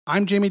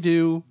I'm Jamie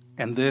Dew,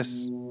 and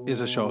this is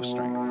a show of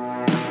strength.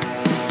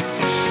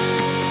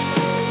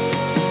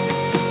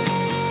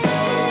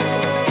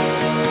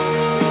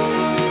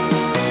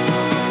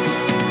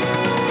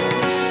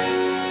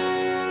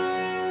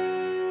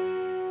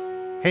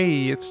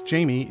 Hey, it's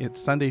Jamie. It's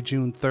Sunday,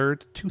 June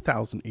 3rd,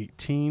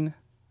 2018,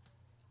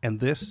 and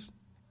this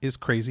is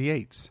Crazy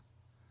Eights.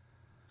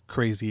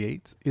 Crazy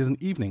Eights is an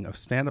evening of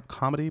stand-up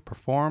comedy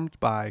performed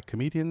by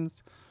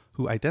comedians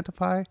who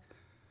identify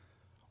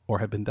or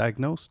have been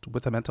diagnosed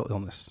with a mental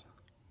illness.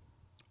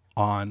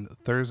 On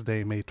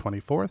Thursday, May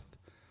 24th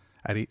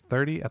at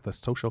 8:30 at the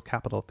Social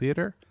Capital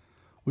Theater,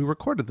 we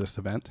recorded this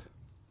event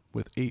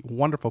with 8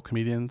 wonderful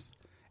comedians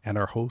and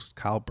our host,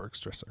 Kyle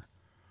Bergstresser.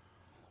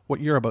 What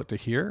you're about to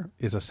hear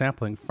is a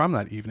sampling from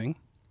that evening,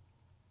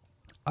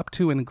 up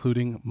to and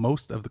including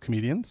most of the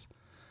comedians,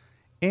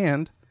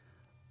 and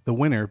the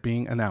winner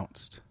being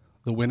announced.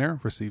 The winner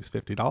receives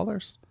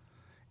 $50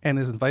 and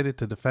is invited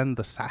to defend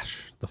the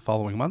sash the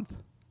following month.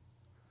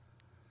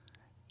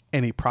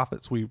 Any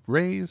profits we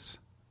raise,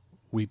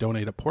 we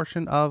donate a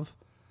portion of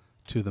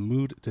to the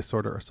Mood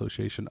Disorder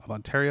Association of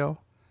Ontario.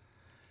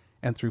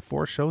 And through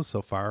 4 shows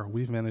so far,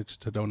 we've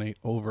managed to donate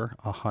over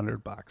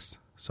 $100.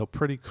 So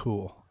pretty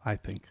cool, I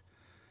think.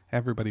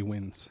 Everybody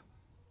wins.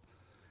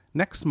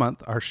 Next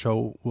month, our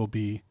show will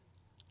be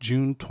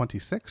June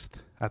 26th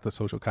at the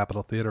Social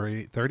Capital Theater at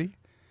 8:30,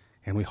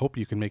 and we hope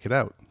you can make it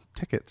out.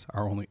 Tickets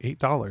are only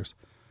 $8,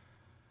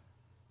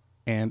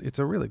 and it's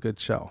a really good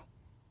show.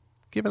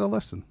 Give it a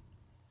listen.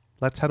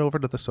 Let's head over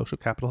to the Social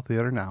Capital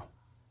Theater now.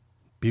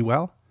 Be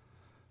well,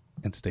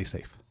 and stay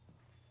safe.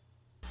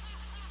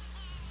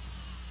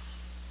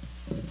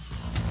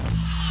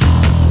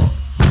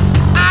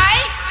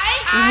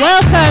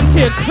 Welcome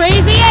to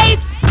Crazy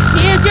Eights.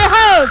 Here's your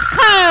host,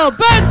 Kyle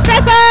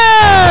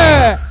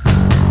Bergstresser.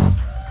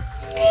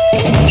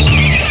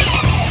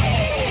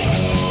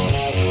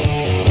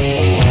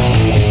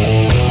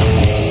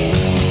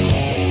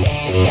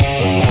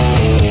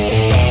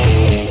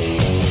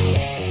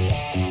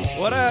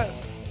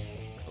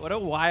 What a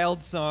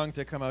wild song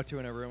to come out to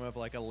in a room of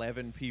like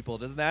 11 people.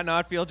 Doesn't that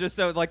not feel just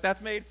so like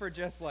that's made for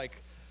just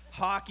like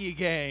hockey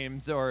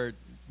games or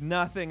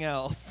nothing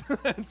else?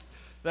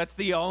 That's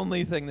the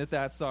only thing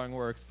that song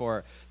works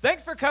for.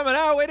 Thanks for coming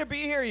out. Way to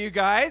be here, you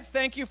guys.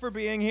 Thank you for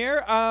being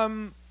here.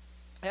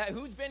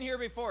 Who's been here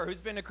before? Who's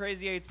been to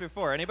Crazy Eights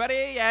before?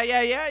 Anybody? Yeah,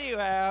 you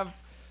have.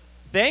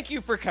 Thank you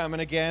for coming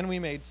again. We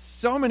made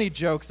so many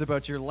jokes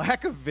about your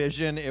lack of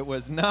vision. It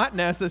was not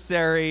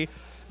necessary.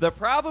 The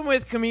problem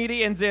with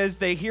comedians is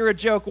they hear a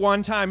joke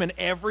one time and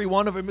every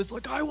one of them is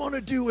like, I want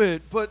to do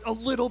it, but a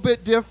little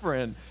bit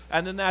different.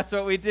 And then that's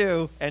what we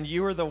do. And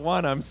you were the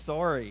one. I'm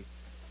sorry.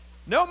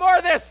 No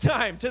more this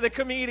time to the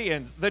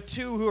comedians, the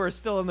 2 who are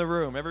still in the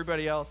room.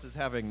 Everybody else is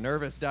having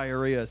nervous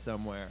diarrhea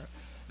somewhere.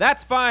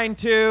 That's fine,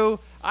 too.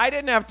 I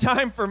didn't have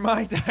time for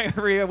my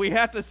diarrhea. We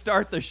had to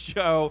start the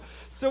show,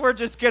 so we're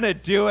just going to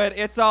do it.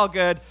 It's all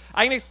good.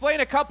 I can explain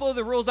a couple of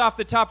the rules off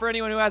the top for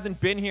anyone who hasn't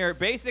been here.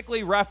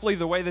 Basically, roughly,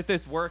 the way that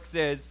this works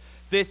is,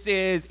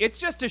 it's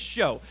just a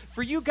show.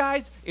 For you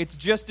guys, it's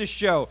just a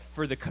show.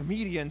 For the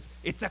comedians,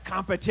 it's a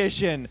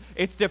competition.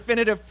 It's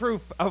definitive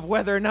proof of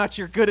whether or not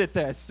you're good at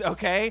this,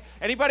 okay?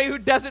 Anybody who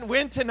doesn't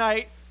win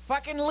tonight,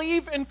 fucking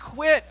leave and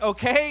quit,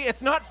 okay?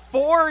 It's not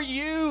for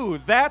you.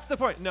 That's the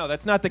point. No,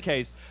 that's not the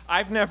case.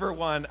 I've never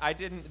won.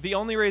 The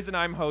only reason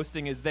I'm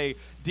hosting is they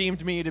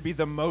deemed me to be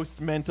the most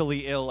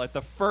mentally ill at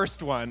the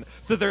first one.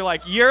 So they're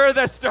like, you're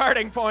the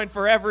starting point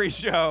for every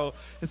show.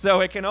 So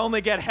it can only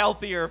get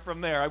healthier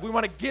from there. We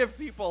want to give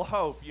people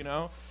hope, you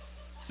know?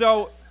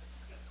 So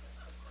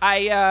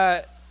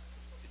to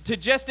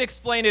just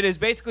explain it is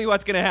basically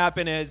what's going to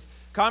happen is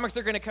comics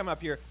are going to come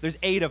up here. There's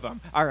 8 of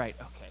them. All right,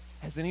 okay.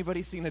 Has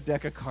anybody seen a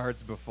deck of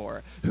cards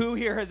before? Who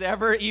here has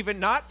ever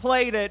even not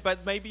played it,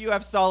 but maybe you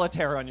have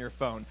solitaire on your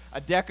phone? A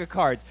deck of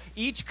cards.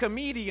 Each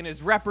comedian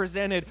is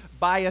represented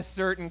by a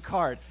certain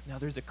card. Now,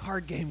 there's a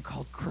card game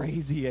called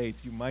Crazy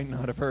Eights. You might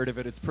not have heard of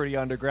it. It's pretty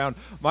underground.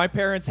 My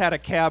parents had a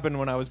cabin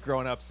when I was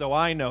growing up, so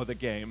I know the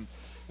game.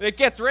 It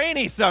gets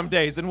rainy some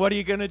days, and what are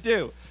you going to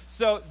do?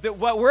 So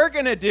what we're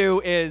going to do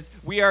is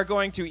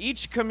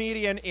each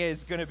comedian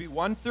is going to be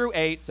 1 through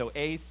 8, so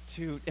ace,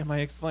 toot. Am I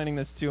explaining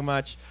this too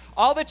much?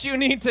 All that you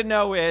need to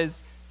know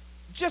is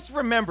just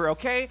remember,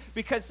 okay?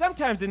 Because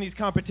sometimes in these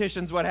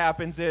competitions what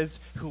happens is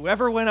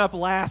whoever went up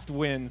last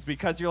wins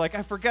because you're like,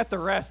 I forget the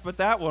rest, but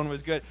that one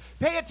was good.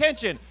 Pay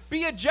attention.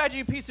 Be a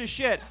judgy piece of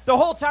shit. The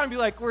whole time be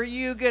like, were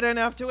you good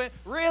enough to win?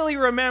 Really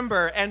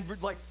remember and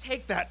like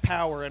take that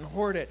power and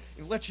hoard it.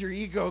 And let your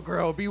ego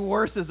grow. Be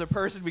worse as a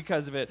person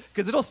because of it.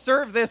 Because it'll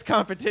serve this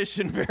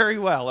competition very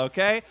well,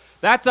 okay?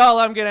 That's all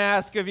I'm going to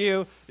ask of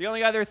you. The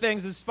only other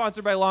things is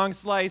sponsored by Long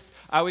Slice.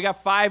 We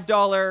got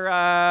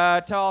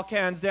 $5 tall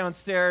cans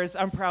downstairs.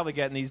 I'm probably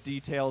getting these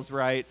details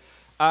right.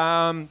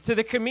 To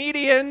the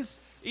comedians,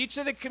 each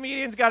of the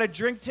comedians got a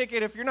drink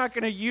ticket. If you're not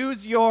going to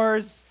use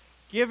yours,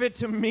 give it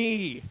to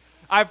me.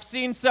 I've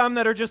seen some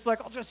that are just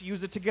like, I'll just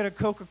use it to get a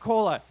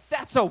Coca-Cola.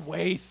 That's a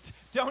waste.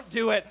 Don't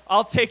do it.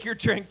 I'll take your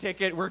drink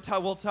ticket.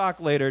 We'll talk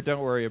later.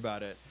 Don't worry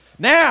about it.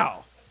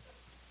 Now,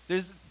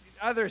 there's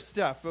other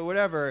stuff, but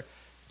whatever.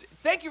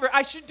 Thank you.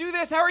 I should do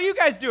this. How are you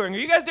guys doing? Are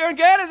you guys doing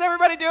good? Is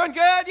everybody doing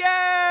good?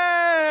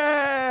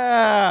 Yeah!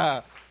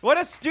 What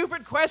a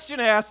stupid question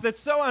to ask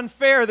that's so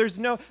unfair.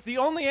 The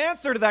only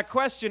answer to that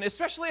question,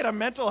 especially at a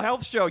mental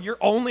health show, you're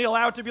only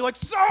allowed to be like,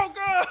 so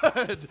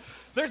good!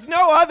 There's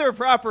no other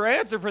proper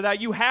answer for that.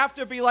 You have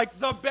to be like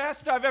the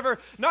best I've ever,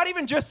 not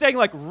even just saying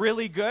like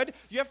really good.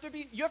 You have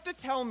to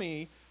tell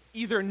me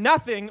either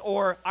nothing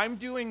or I'm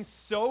doing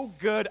so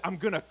good, I'm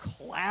going to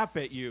clap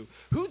at you.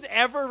 Who's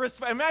ever,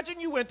 imagine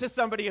you went to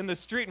somebody in the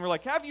street and were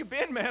like, have you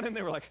been, man? And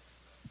they were like,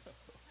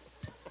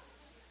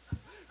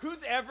 who's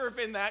ever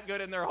been that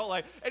good in their whole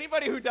life?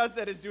 Anybody who does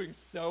that is doing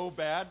so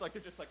bad. Like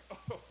they're just like,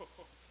 oh,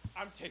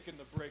 I'm taking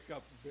the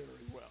breakup very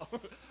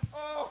well.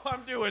 Oh,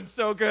 I'm doing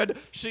so good.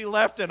 She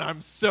left and I'm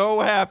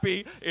so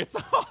happy. It's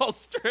all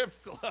strip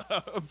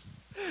clubs.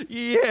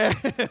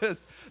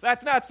 Yes.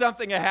 That's not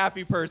something a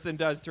happy person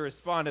does to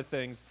respond to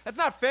things. That's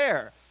not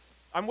fair.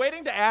 I'm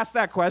waiting to ask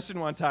that question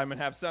one time and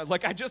have some,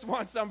 like, I just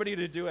want somebody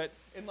to do it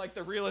in, like,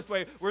 the realest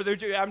way where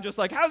I'm just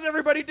like, how's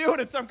everybody doing?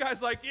 And some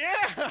guy's like,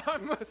 yeah,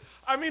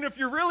 I mean, if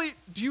you're really,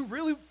 do you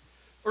really,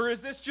 or is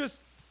this just,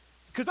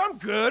 because I'm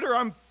good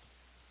or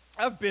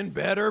I've been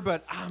better,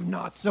 but I'm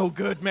not so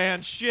good,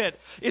 man. Shit.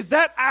 Is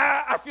that,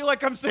 I feel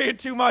like I'm saying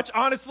too much.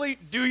 Honestly,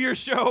 do your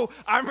show.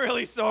 I'm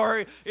really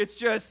sorry. It's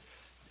just,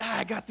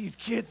 I got these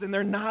kids and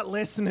they're not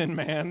listening,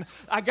 man.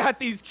 I got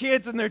these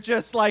kids and they're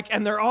just like,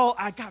 and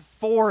I got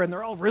 4 and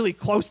they're all really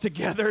close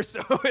together, so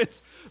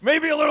it's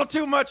maybe a little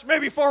too much.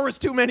 Maybe 4 was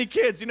too many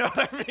kids, you know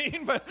what I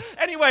mean? But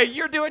anyway,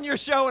 you're doing your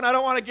show and I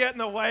don't want to get in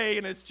the way,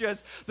 and it's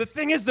just, the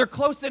thing is they're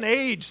close in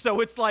age, so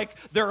it's like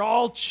they're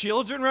all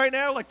children right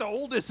now. Like the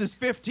oldest is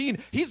 15.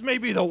 He's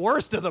maybe the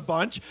worst of the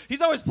bunch.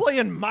 He's always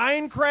playing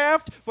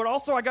Minecraft, but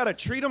also I got to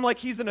treat him like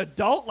he's an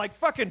adult. Like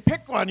fucking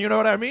pick one, you know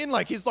what I mean?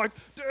 Like he's like,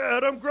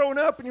 Dad, I'm grown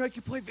up. And you're like,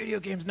 you play video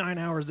games 9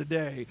 hours a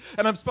day.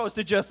 And I'm supposed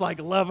to just like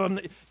love them.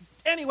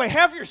 Anyway,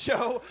 have your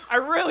show. I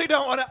really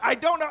don't want to, I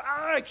don't know.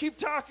 I keep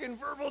talking,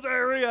 verbal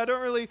diarrhea. I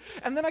don't really.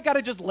 And then I got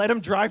to just let him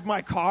drive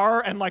my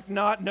car and like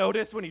not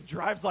notice when he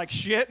drives like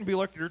shit and be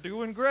like, you're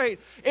doing great.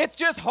 It's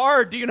just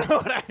hard. Do you know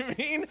what I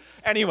mean?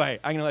 Anyway,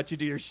 I'm going to let you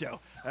do your show.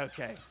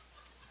 Okay.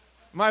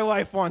 My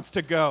wife wants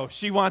to go.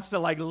 She wants to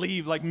like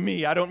leave like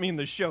me. I don't mean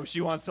the show.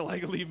 She wants to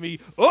like leave me.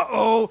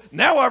 Uh-oh,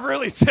 now I've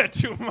really said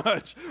too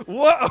much.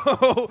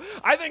 Whoa,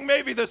 I think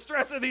maybe the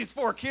stress of these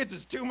 4 kids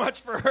is too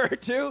much for her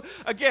too.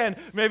 Again,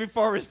 maybe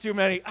 4 is too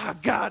many. Oh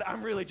God,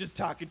 I'm really just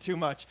talking too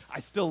much. I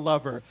still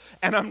love her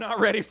and I'm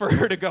not ready for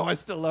her to go. I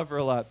still love her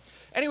a lot.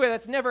 Anyway,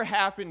 that's never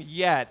happened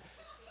yet.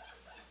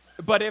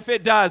 But if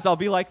it does, I'll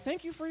be like,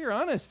 thank you for your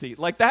honesty.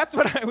 Like that's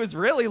what I was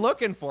really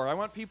looking for. I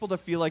want people to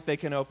feel like they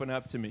can open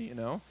up to me, you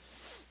know?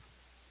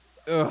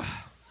 Ugh.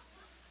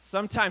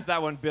 Sometimes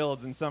that one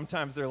builds, and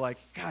sometimes they're like,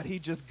 God, he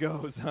just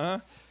goes, huh?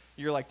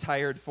 You're like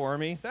tired for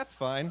me? That's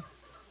fine.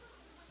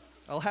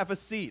 I'll have a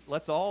seat.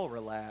 Let's all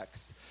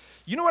relax.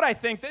 You know what I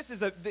think? This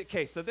is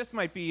okay, so this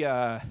might be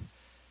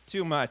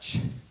too much.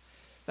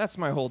 That's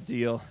my whole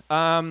deal.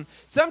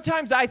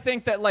 Sometimes I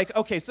think that, like,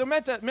 okay, so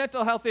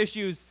mental health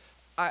issues,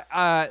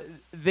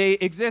 they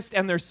exist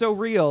and they're so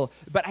real,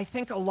 but I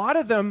think a lot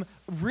of them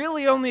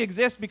really only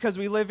exist because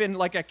we live in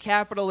like a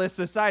capitalist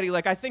society.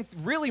 Like I think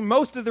really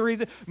most of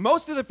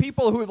the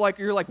people who like,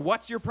 you're like,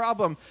 what's your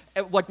problem?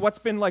 Like what's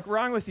been like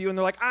wrong with you? And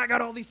they're like, I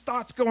got all these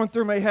thoughts going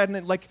through my head,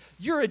 and like,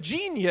 you're a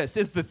genius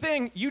is the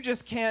thing. You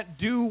just can't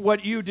do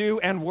what you do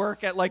and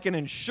work at like an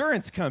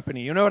insurance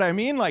company. You know what I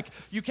mean? Like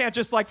you can't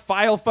just like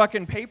file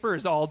fucking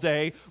papers all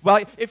day.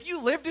 Well, if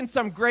you lived in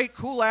some great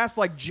cool ass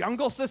like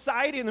jungle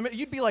society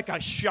you'd be like a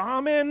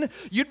shaman.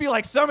 You'd be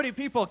like somebody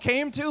people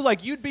came to,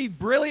 like you'd be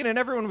brilliant and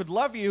everyone would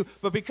love you,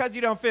 but because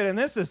you don't fit in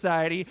this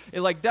society,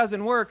 it like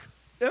doesn't work.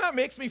 And that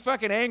makes me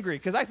fucking angry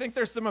because I think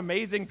there's some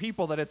amazing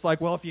people that it's like,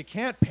 well, if you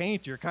can't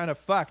paint, you're kind of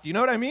fucked. You know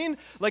what I mean?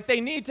 Like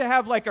they need to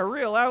have like a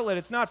real outlet.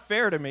 It's not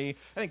fair to me.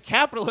 I think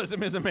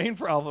capitalism is a main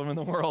problem in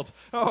the world.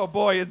 Oh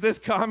boy, is this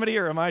comedy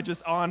or am I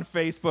just on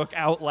Facebook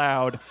out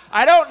loud?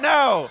 I don't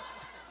know.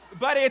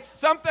 But it's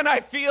something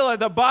I feel at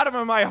the bottom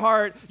of my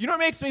heart. You know what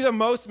makes me the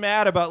most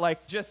mad about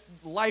like just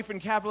life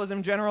and capitalism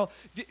in general?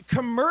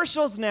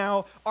 Commercials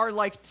now are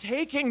like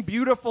taking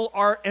beautiful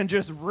art and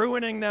just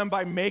ruining them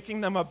by making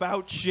them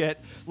about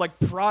shit, like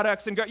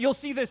products. And you'll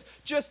see this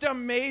just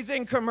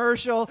amazing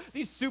commercial,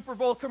 these Super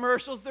Bowl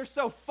commercials. They're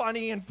so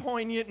funny and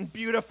poignant and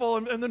beautiful.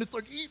 And then it's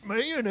like, eat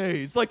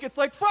mayonnaise. Like, it's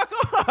like, fuck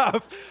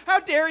off. How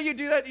dare you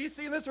do that? You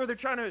see this where they're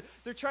trying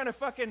to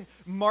fucking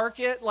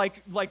market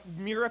like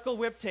Miracle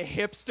Whip to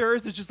hipsters.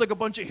 It's just like a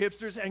bunch of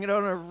hipsters hanging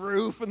out on a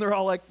roof, and they're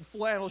all like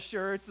flannel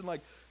shirts and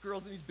like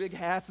girls in these big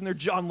hats and their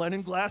John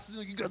Lennon glasses.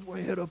 Like, you guys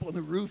want to head up on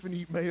the roof and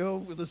eat mayo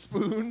with a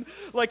spoon?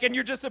 Like, and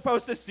you're just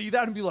supposed to see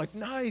that and be like,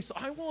 nice,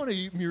 I want to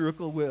eat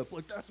Miracle Whip.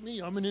 Like, that's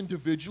me. I'm an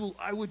individual.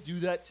 I would do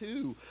that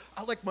too.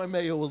 I like my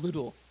mayo a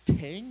little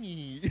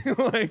tangy.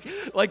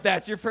 like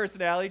that's your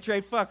personality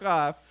trait. Fuck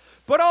off.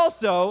 But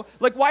also,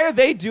 like, why are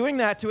they doing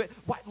that to it?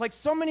 Why, like,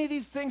 so many of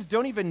these things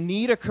don't even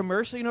need a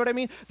commercial, you know what I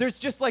mean? There's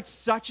just, like,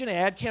 such an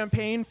ad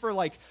campaign for,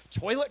 like,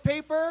 toilet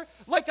paper.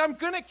 Like, I'm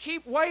going to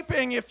keep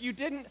wiping if you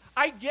didn't.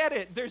 I get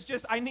it. There's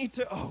just, I need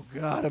to, oh,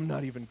 God, I'm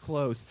not even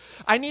close.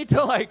 I need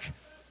to, like,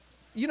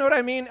 you know what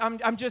I mean? I'm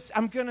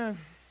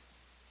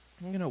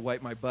gonna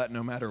wipe my butt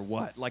no matter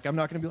what. Like, I'm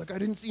not gonna be like, I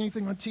didn't see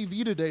anything on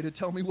TV today to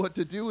tell me what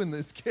to do in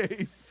this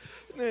case.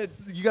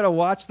 You gotta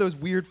watch those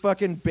weird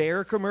fucking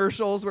bear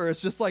commercials where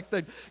it's just like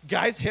the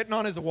guy's hitting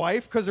on his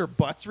wife because her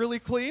butt's really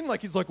clean.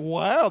 Like, he's like,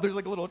 wow, there's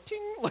like a little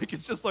ting. Like,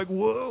 it's just like,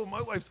 whoa,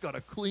 my wife's got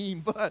a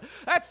clean butt.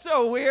 That's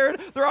so weird.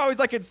 They're always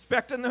like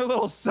inspecting their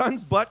little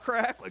son's butt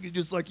crack. Like, it's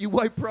just like, you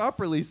wipe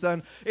properly,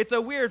 son. It's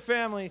a weird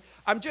family.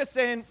 I'm just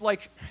saying,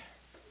 like,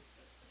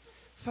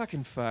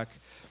 fucking fuck.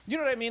 You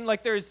know what I mean?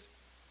 Like,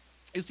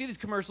 you'll see these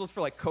commercials for,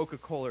 like,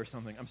 Coca-Cola or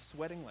something. I'm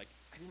sweating like,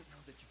 I didn't know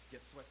that you could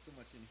get sweat so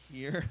much in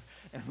here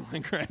and,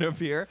 like, right up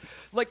here.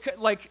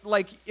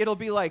 Like it'll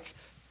be, like,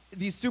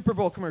 these Super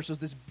Bowl commercials,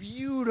 this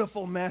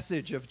beautiful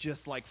message of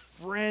just, like,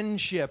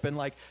 friendship and,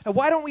 like,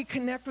 why don't we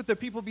connect with the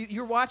people?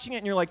 You're watching it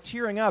and you're, like,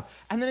 tearing up.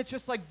 And then it's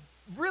just, like,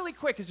 really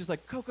quick, it's just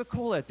like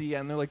Coca-Cola at the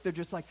end. They're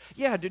just like,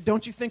 yeah,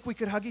 don't you think we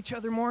could hug each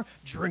other more?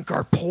 Drink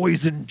our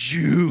poison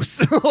juice.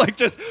 Like,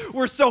 just,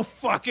 we're so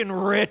fucking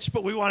rich,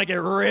 but we want to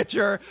get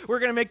richer. We're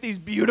going to make these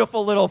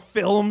beautiful little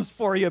films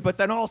for you, but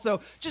then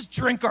also just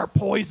drink our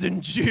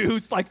poison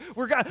juice. Like,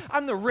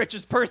 I'm the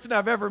richest person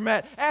I've ever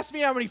met. Ask me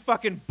how many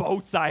fucking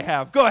boats I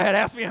have. Go ahead,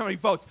 ask me how many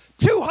boats.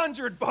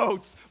 200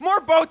 boats. More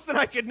boats than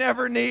I could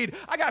never need.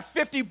 I got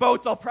 50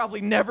 boats I'll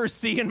probably never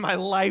see in my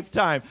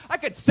lifetime. I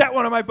could set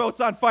one of my boats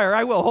on fire.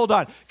 I will. Hold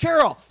on.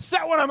 Carol,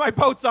 set one of my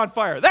boats on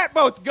fire. That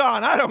boat's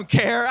gone. I don't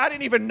care. I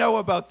didn't even know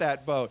about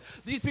that boat.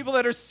 These people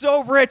that are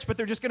so rich, but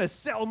they're just going to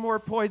sell more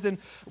poison.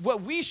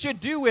 What we should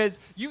do is,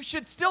 you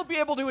should still be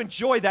able to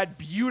enjoy that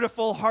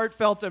beautiful,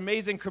 heartfelt,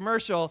 amazing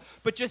commercial,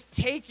 but just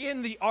take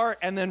in the art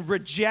and then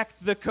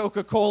reject the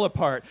Coca-Cola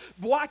part.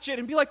 Watch it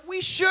and be like,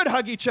 we should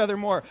hug each other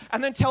more.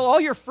 And then tell all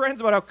your friends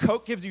about how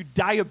Coke gives you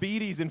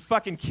diabetes and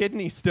fucking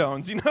kidney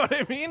stones. You know what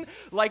I mean?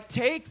 Like,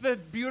 take the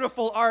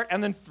beautiful art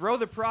and then throw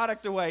the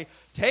product away.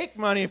 Take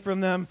money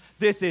from them.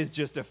 This is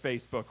just a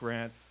Facebook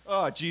rant.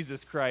 Oh,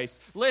 Jesus Christ.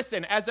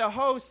 Listen, as a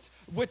host,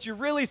 what you're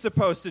really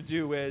supposed to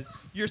do is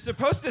you're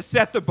supposed to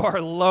set the bar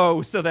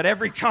low so that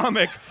every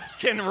comic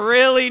can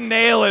really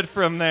nail it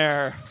from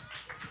there.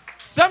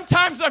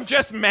 Sometimes I'm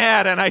just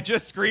mad and I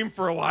just scream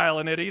for a while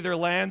and it either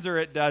lands or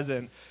it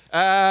doesn't.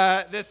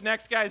 This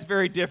next guy is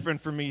very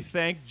different from me.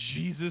 Thank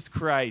Jesus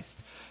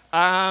Christ.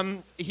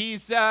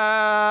 He's, what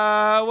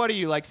are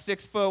you, like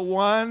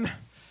 6'1"?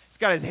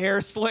 Got his hair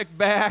slicked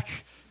back,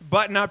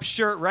 button-up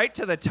shirt right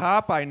to the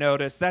top, I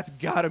noticed. That's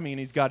gotta mean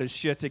he's got his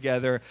shit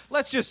together.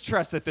 Let's just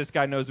trust that this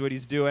guy knows what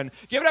he's doing.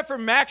 Give it up for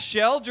Max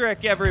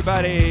Sheldrick,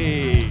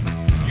 everybody.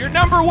 You're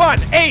number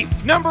one,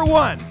 ace, number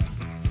one.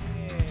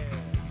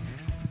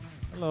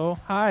 Hello,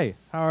 hi,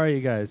 how are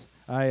you guys?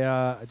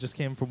 I just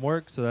came from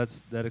work, so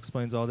that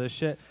explains all this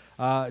shit.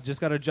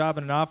 Just got a job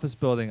in an office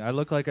building. I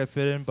look like I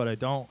fit in, but I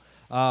don't.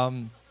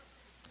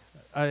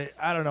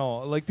 I don't know.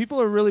 Like, people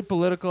are really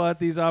political at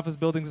these office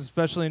buildings,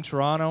 especially in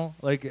Toronto.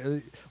 Like,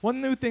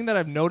 one new thing that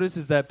I've noticed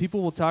is that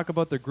people will talk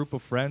about their group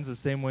of friends the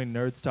same way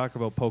nerds talk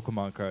about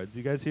Pokemon cards.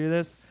 You guys hear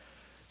this?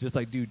 Just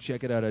like, dude,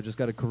 check it out. I just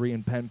got a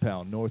Korean pen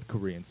pal, North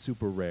Korean,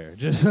 super rare.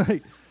 Just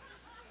like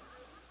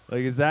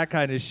it's that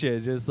kind of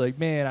shit. Just like,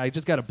 man, I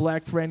just got a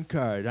black friend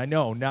card. I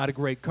know, not a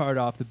great card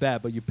off the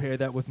bat, but you pair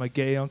that with my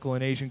gay uncle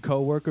and Asian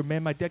coworker,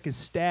 man, my deck is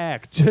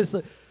stacked. Just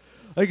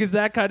like, it's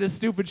that kind of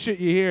stupid shit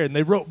you hear. And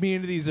they wrote me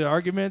into these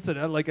arguments, and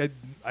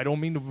I don't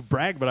mean to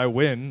brag, but I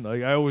win.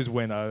 Like, I always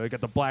win. I got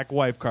the black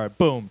wife card.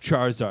 Boom,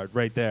 Charizard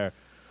right there.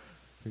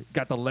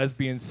 Got the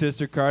lesbian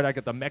sister card. I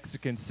got the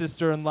Mexican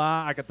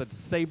sister-in-law. I got the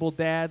disabled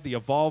dad, the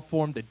evolved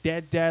form, the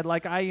dead dad.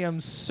 Like, I am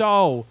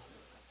so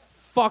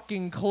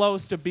fucking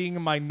close to being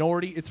a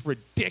minority. It's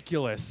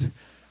ridiculous.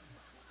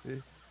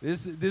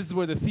 This is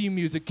where the theme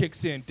music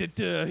kicks in.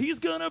 He's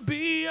gonna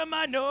be a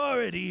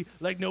minority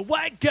like no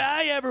white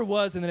guy ever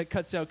was, and then it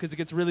cuts out because it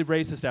gets really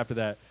racist after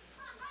that.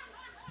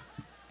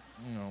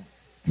 You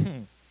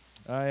know,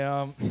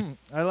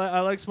 I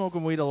like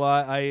smoking weed a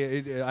lot.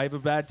 I have a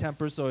bad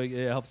temper, so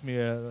it helps me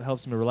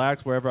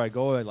relax wherever I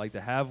go. I like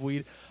to have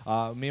weed.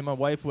 Me and my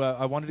wife,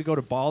 I wanted to go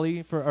to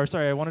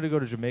I wanted to go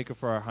to Jamaica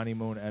for our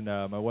honeymoon, and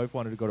my wife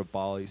wanted to go to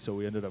Bali, so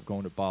we ended up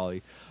going to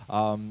Bali.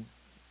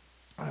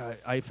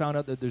 I found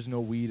out that there's no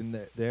weed in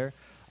there.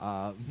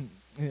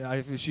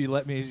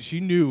 She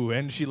knew,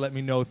 and she let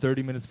me know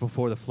 30 minutes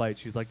before the flight.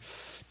 She's like,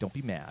 don't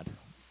be mad,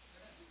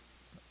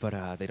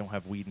 but they don't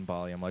have weed in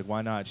Bali. I'm like,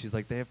 why not? She's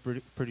like, they have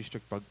pretty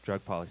strict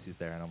drug policies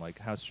there. And I'm like,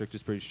 how strict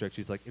is pretty strict?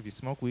 She's like, if you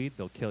smoke weed,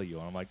 they'll kill you.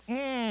 And I'm like,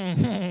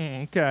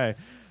 okay,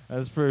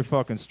 that's pretty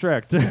fucking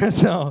strict.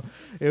 So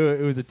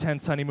it was a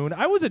tense honeymoon.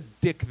 I was a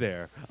dick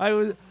there.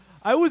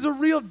 I was a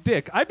real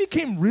dick. I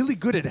became really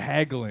good at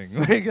haggling.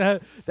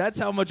 Like that's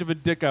how much of a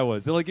dick I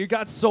was. Like, it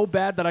got so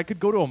bad that I could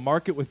go to a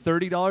market with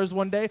 $30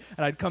 one day,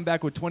 and I'd come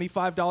back with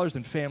 $25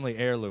 in family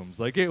heirlooms.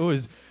 Like, it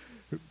was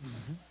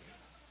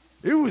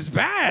It was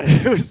bad.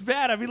 It was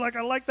bad. I mean, like,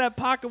 I like that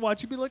pocket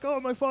watch. You'd be like, oh,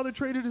 my father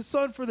traded his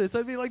son for this.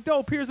 I'd be like,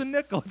 dope, here's a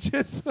nickel.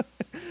 Just,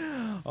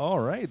 all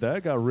right,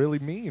 that got really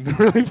mean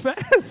really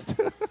fast.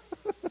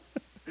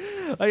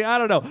 Like, I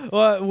don't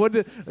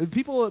know.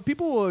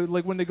 People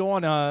like when they go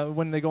on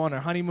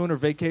a honeymoon or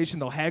vacation,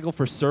 they'll haggle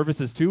for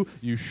services too.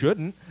 You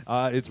shouldn't.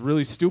 It's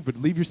really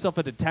stupid. Leave yourself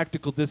at a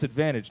tactical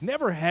disadvantage.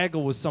 Never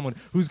haggle with someone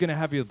who's gonna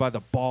have you by the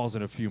balls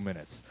in a few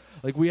minutes.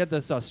 Like, we had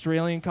this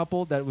Australian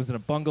couple that was in a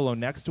bungalow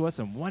next to us,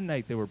 and one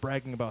night they were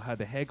bragging about how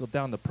they haggled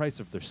down the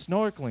price of their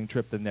snorkeling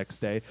trip the next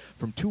day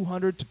from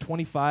 $200 to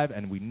 $25,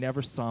 and we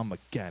never saw them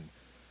again.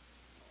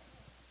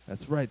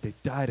 That's right, they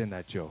died in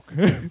that joke.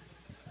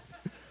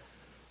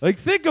 Like,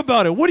 think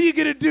about it. What are you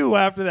going to do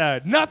after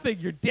that? Nothing.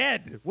 You're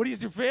dead. What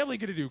is your family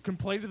going to do?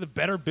 Complain to the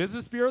Better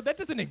Business Bureau? That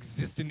doesn't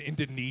exist in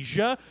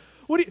Indonesia.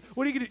 What are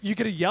you going to, you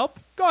going to Yelp?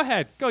 Go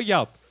ahead. Go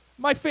Yelp.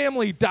 My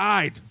family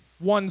died.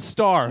 1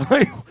 star.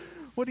 Like,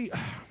 what do you... All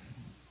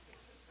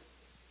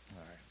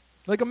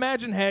right. Like,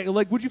 imagine,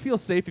 like, would you feel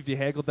safe if you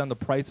haggled down the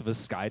price of a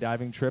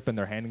skydiving trip and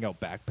they're handing out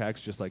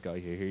backpacks just like, oh,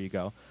 here you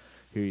go.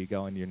 Here you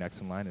go. And you're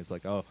next in line. It's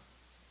like, oh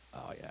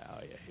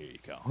yeah, here you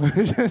go.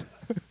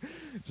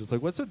 Just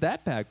like, what's with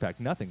that backpack?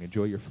 Nothing.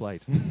 Enjoy your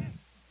flight.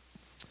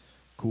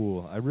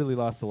 Cool. I really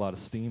lost a lot of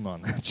steam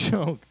on that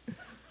joke.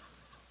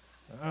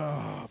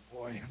 Oh,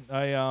 boy.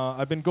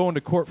 I've been going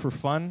to court for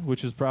fun,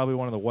 which is probably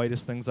one of the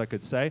whitest things I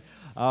could say.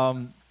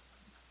 Do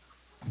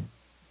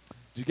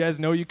you guys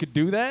know you could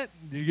do that?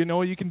 Do you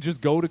know you can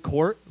just go to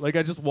court? Like,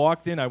 I just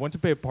walked in. I went to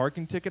pay a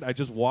parking ticket. I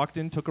just walked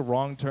in, took a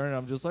wrong turn, and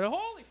I'm just like,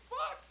 holy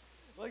fuck!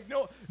 Like,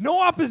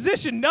 no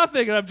opposition,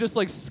 nothing. And I'm just,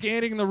 like,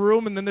 scanning the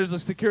room, and then there's a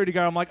security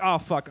guard. I'm like, oh,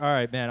 fuck, all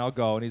right, man, I'll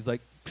go. And he's like,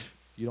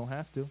 you don't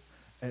have to.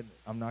 And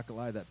I'm not going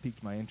to lie, that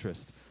piqued my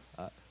interest.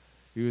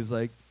 He was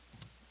like,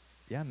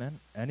 yeah, man,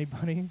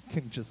 anybody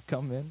can just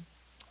come in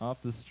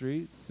off the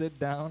street, sit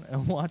down,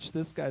 and watch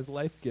this guy's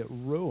life get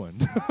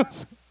ruined. I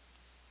was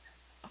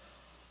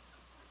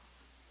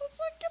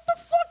like, get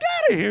the fuck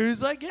out of here.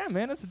 He's like, yeah,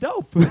 man, it's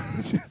dope.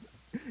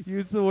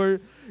 Use the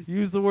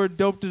word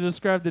dope to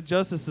describe the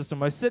justice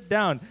system. I sit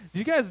down. Do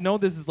you guys know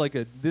this is like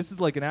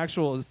an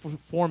actual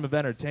form of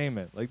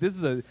entertainment? Like,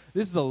 this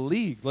is a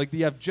league. Like,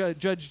 you have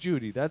Judge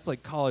Judy. That's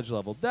like college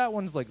level. That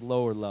one's like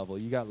lower level.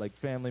 You got like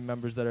family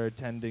members that are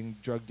attending,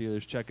 drug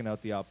dealers checking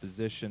out the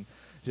opposition,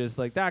 just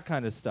like that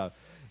kind of stuff.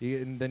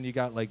 And then you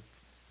got like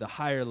the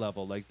higher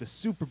level, like the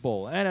Super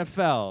Bowl,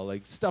 NFL,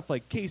 like stuff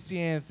like Casey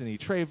Anthony,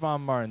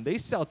 Trayvon Martin. They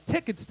sell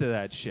tickets to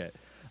that shit.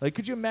 Like,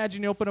 could you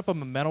imagine you open up a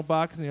memento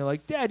box and you're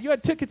like, Dad, you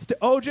had tickets to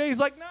OJ? He's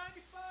like, 95,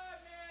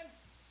 man.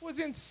 Was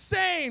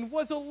insane.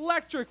 Was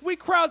electric. We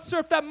crowd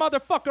surfed that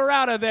motherfucker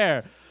out of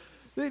there.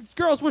 The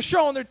girls were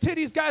showing their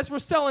titties. Guys were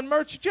selling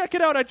merch. Check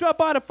it out. I dropped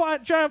by a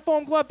giant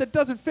foam glove that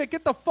doesn't fit.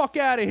 Get the fuck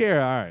out of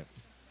here. All right.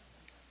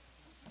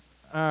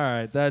 All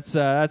right.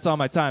 That's all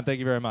my time. Thank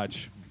you very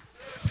much.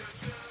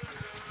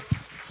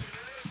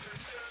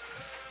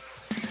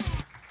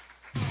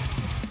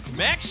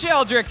 Max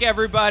Sheldrick,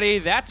 everybody.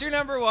 That's your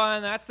number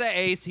one. That's the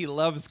ace. He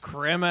loves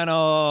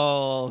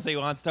criminals. He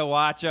wants to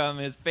watch them.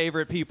 His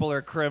favorite people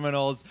are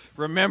criminals.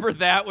 Remember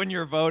that when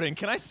you're voting.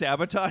 Can I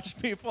sabotage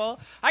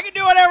people? I can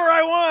do whatever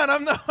I want.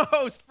 I'm the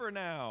host for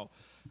now.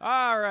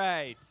 All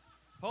right.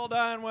 Hold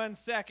on 1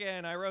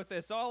 second. I wrote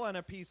this all on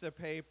a piece of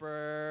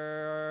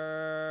paper.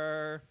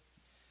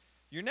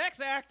 Your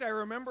next act, I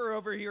remember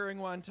overhearing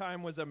one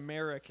time, was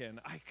American.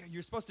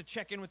 You're supposed to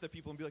check in with the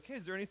people and be like, hey,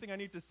 is there anything I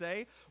need to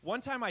say? One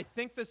time, I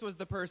think this was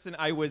the person,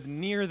 I was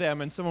near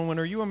them, and someone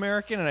went, are you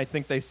American? And I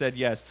think they said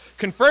yes.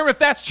 Confirm if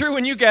that's true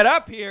when you get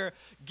up here.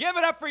 Give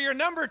it up for your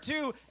number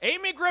 2,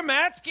 Amy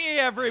Gramatsky,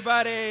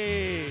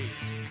 everybody.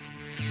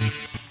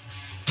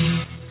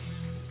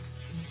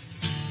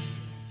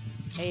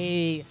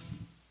 Hey,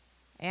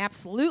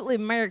 absolutely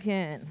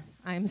American.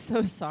 I'm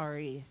so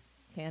sorry.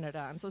 Canada.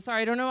 I'm so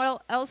sorry. I don't know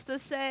what else to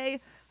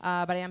say,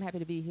 but I am happy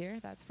to be here.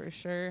 That's for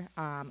sure.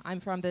 I'm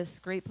from this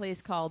great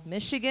place called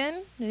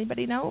Michigan.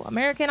 Anybody know?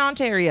 American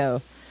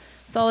Ontario.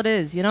 That's all it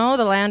is. You know,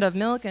 the land of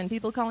milk and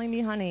people calling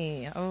me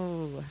honey.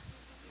 Oh,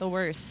 the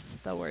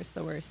worst. The worst.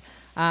 The worst.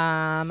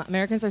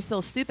 Americans are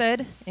still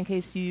stupid, in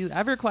case you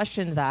ever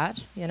questioned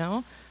that, you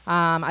know.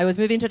 I was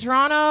moving to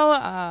Toronto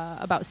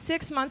about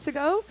 6 months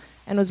ago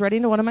and was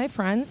writing to one of my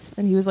friends,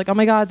 and he was like, oh,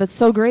 my God, that's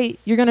so great.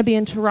 You're going to be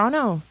in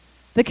Toronto,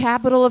 the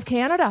capital of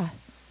Canada,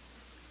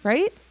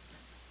 right?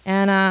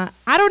 And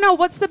I don't know,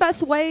 what's the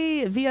best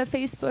way via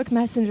Facebook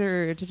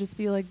Messenger to just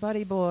be like,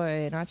 buddy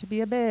boy, not to be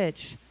a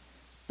bitch.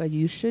 But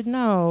you should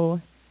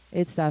know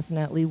it's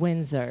definitely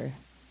Windsor.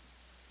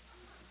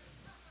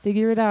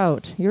 Figure it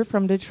out. You're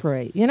from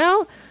Detroit, you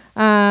know?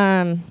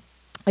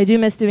 I do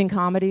miss doing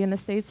comedy in the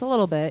States a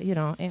little bit, you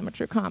know,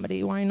 amateur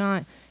comedy, why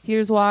not?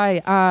 Here's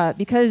why.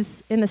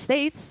 Because in the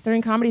States,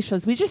 during comedy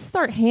shows, we just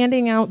start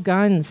handing out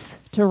guns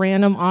to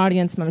random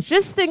audience members,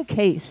 just in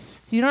case.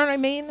 Do you know what I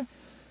mean?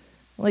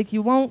 Like,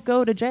 you won't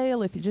go to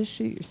jail if you just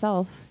shoot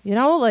yourself. You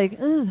know, like,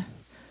 ugh,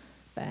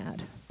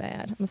 bad.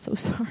 I'm so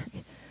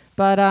sorry.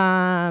 But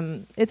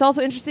it's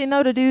also interesting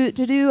though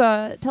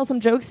to tell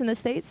some jokes in the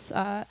States,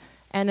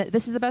 and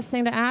this is the best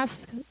thing to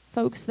ask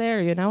folks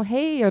there. You know,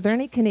 hey, are there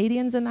any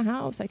Canadians in the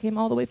house? I came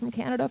all the way from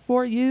Canada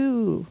for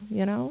you.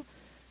 You know,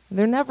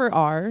 there never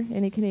are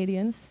any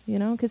Canadians. You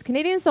know, because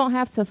Canadians don't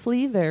have to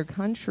flee their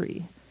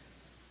country.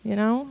 You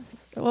know,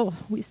 oh,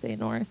 we stay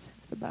north.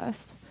 It's the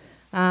best.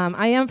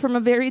 I am from a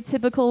very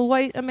typical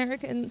white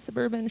American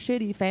suburban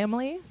shitty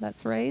family.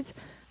 That's right.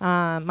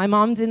 My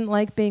mom didn't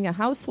like being a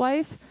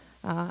housewife.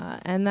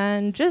 And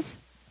then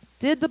just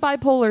did the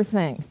bipolar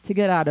thing to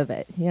get out of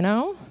it, you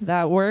know?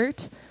 That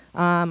worked.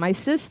 My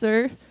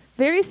sister,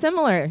 very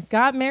similar,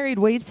 got married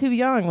way too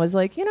young, was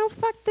like, you know,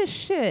 fuck this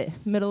shit,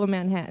 middle of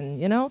Manhattan,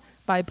 you know?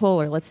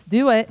 Bipolar, let's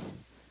do it.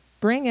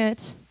 Bring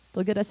it.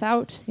 They'll get us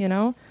out, you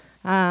know?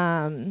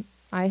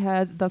 I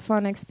had the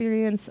fun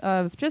experience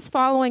of just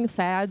following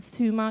fads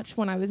too much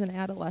when I was an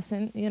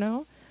adolescent, you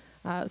know?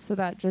 So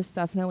that just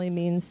definitely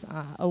means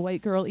a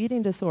white girl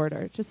eating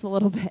disorder, just a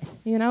little bit,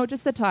 you know,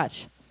 just a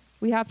touch.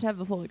 We have to have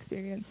the full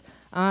experience.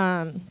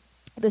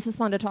 This is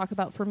fun to talk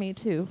about for me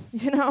too,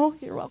 you know.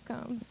 You're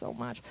welcome so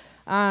much.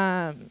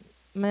 And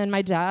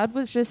my dad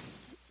was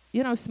just,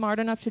 you know, smart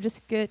enough to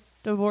just get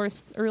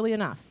divorced early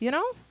enough, you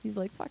know. He's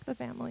like, fuck the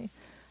family.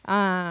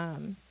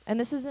 And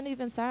this isn't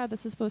even sad.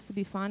 This is supposed to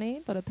be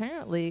funny, but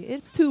apparently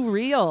it's too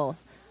real.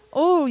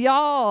 Oh,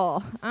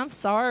 y'all, I'm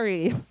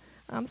sorry.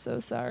 I'm so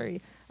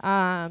sorry.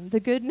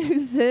 The good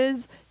news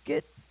is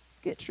get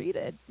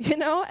treated, you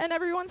know, and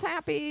everyone's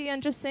happy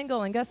and just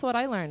single. And guess what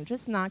I learned?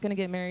 Just not going to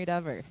get married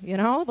ever, you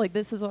know? Like,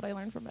 this is what I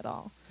learned from it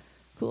all.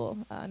 Cool.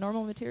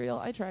 Normal material,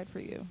 I tried for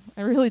you.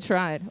 I really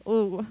tried.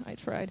 Oh, I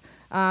tried.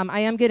 I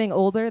am getting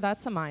older.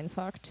 That's a mind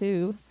fuck,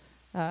 too.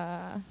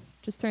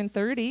 Just turned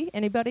 30.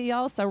 Anybody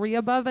else? Are we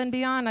above and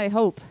beyond? I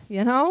hope,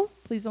 you know?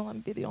 Please don't let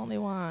me be the only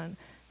one.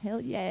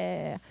 Hell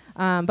yeah.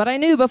 But I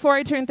knew before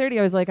I turned 30,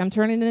 I was like, I'm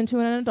turning into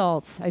an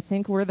adult. I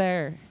think we're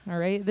there, all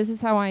right? This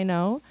is how I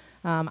know.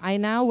 I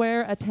now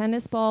wear a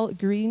tennis ball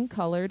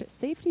green-colored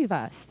safety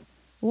vest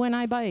when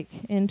I bike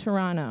in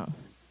Toronto,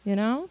 you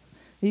know?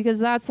 Because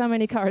that's how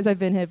many cars I've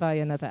been hit by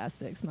in the past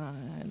 6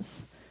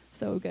 months.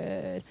 So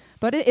good.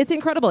 But it's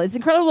incredible. It's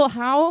incredible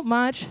how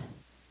much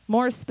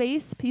more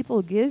space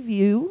people give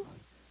you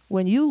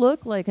when you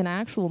look like an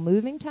actual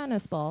moving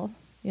tennis ball,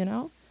 you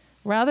know?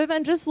 Rather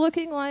than just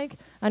looking like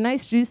a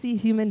nice, juicy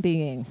human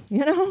being,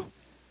 you know?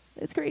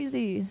 It's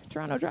crazy.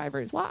 Toronto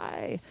drivers,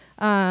 why?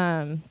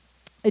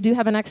 I do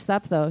have a next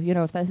step, though. You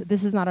know, if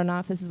this is not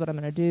enough, this is what I'm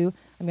going to do.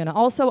 I'm going to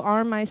also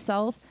arm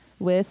myself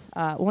with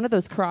one of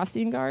those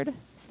crossing guard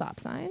stop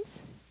signs,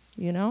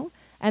 you know?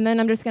 And then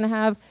I'm just going to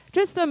have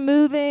just a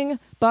moving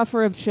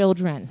buffer of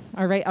children,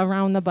 all right,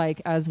 around the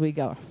bike as we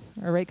go,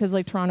 all right? Because,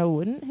 like, Toronto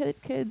wouldn't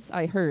hit kids,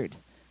 I heard.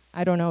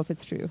 I don't know if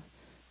it's true.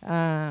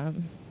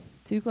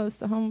 Too close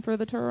to home for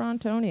the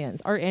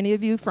Torontonians. Are any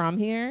of you from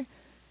here?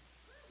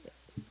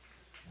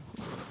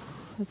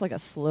 It's like a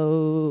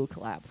slow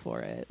clap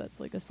for it. That's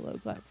like a slow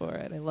clap for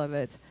it. I love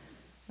it.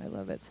 I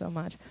love it so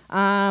much.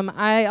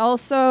 I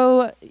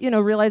also, you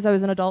know, realized I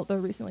was an adult though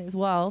recently as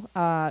well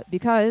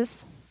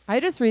because I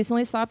just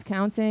recently stopped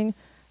counting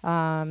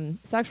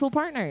sexual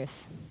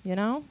partners. You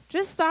know,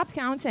 just stopped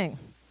counting.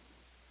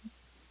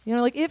 You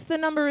know, like if the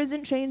number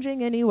isn't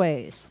changing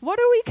anyways, what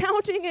are we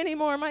counting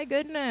anymore? My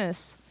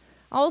goodness.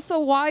 Also,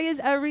 why is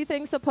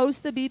everything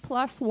supposed to be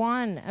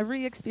 +1?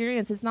 Every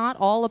experience is not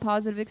all a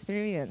positive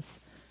experience.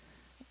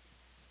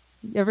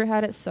 You ever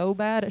had it so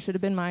bad it should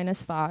have been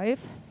 -5?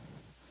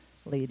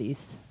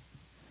 Ladies,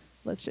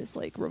 let's just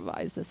like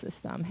revise the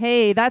system.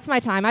 Hey, that's my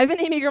time. I've been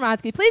Amy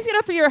Gromadsky. Please get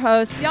up for your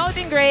hosts. Y'all have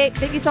been great.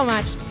 Thank you so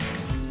much.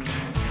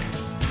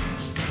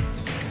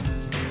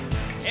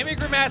 Amy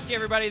Gromadsky,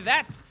 everybody.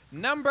 That's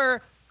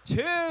number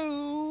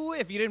 2.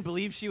 If you didn't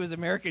believe she was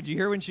American, did you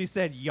hear when she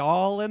said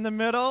y'all in the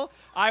middle?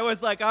 I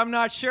was like, I'm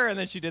not sure. And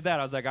then she did that.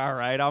 I was like, all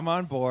right, I'm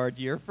on board.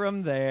 You're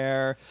from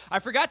there. I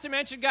forgot to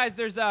mention, guys,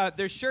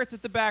 there's shirts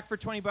at the back for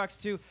 $20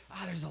 too.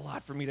 There's a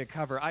lot for me to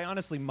cover. I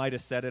honestly might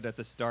have said it at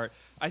the start.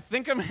 I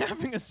think I'm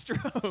having a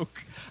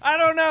stroke. I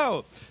don't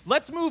know.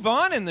 Let's move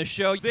on in the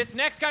show. This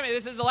next comic,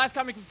 this is the last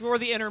comic before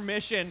the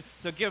intermission.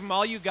 So give them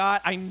all you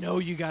got. I know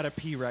you got to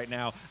pee right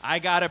now. I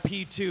got to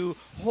pee too.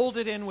 Hold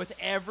it in with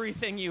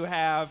everything you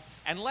have.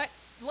 And let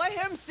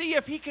him see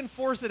if he can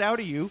force it out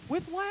of you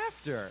with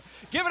laughter.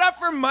 Give it up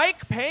for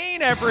Mike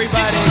Payne,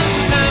 everybody.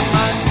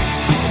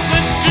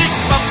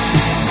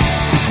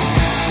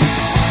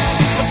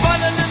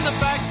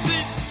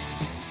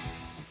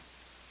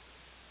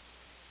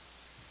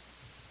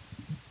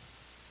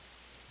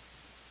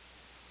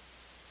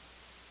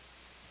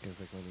 You guys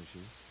like my new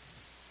shoes?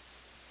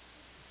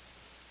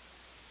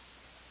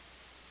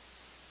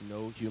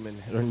 No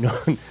human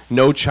or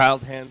no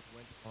child hand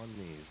went on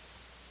these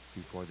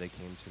before they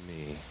came to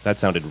me. That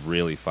sounded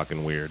really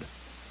fucking weird.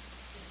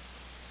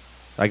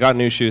 I got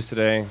new shoes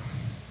today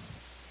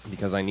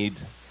because I need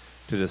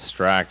to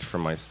distract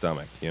from my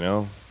stomach, you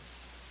know?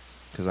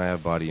 Because I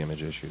have body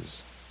image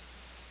issues.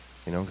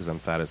 You know, because I'm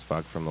fat as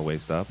fuck from the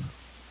waist up.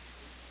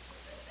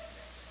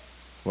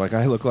 Like,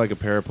 I look like a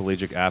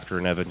paraplegic after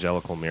an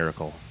evangelical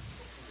miracle.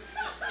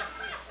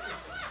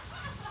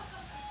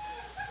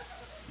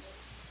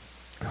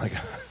 Like,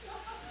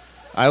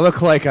 I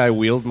look like I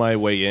wheeled my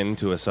way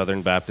into a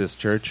Southern Baptist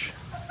church.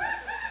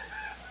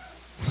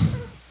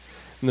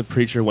 And the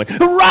preacher went,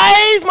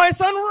 "Rise, my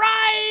son,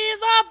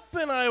 rise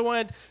up!" And I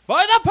went,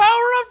 "By the power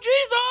of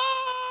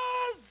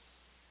Jesus!"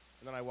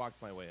 And then I walked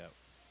my way out.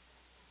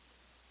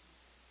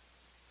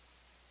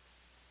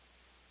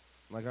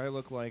 Like, I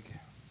look like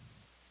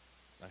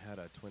I had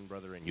a twin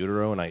brother in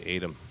utero and I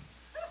ate him.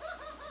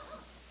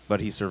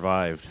 But he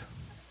survived.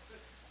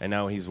 And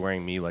now he's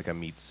wearing me like a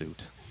meat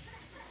suit.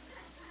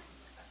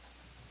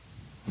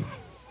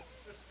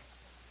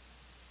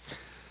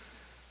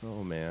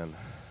 Oh, man.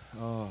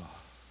 Oh.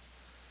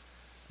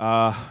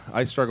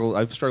 I've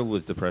struggled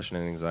with depression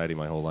and anxiety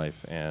my whole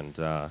life, and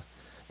I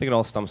think it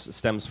all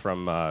stems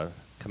from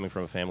coming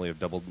from a family of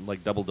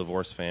double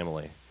divorce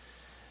family,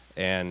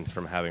 and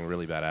from having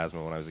really bad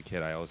asthma when I was a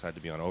kid. I always had to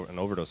be on an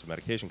overdose of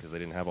medication because they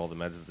didn't have all the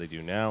meds that they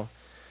do now,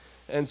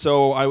 and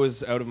so I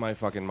was out of my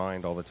fucking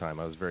mind all the time.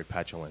 I was very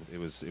petulant. It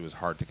was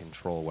hard to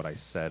control what I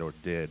said or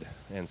did,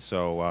 and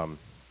so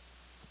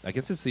I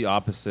guess it's the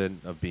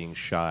opposite of being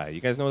shy. You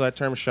guys know that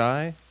term,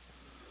 shy?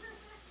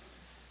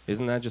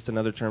 Isn't that just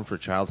another term for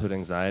childhood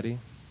anxiety?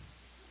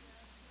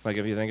 Like,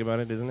 if you think about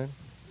it, isn't it?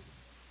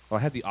 Well,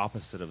 I had the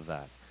opposite of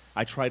that.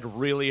 I tried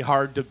really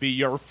hard to be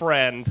your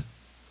friend,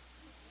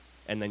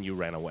 and then you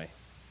ran away.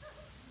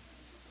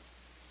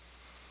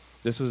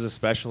 This was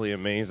especially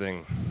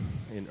amazing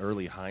in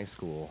early high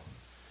school.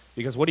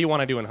 Because what do you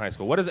want to do in high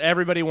school? What does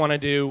everybody want to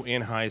do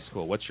in high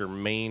school? What's your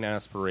main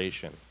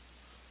aspiration?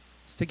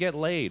 It's to get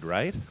laid,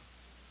 right?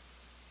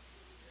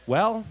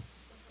 Well,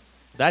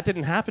 that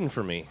didn't happen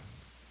for me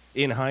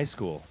in high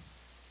school.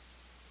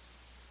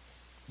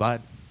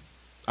 But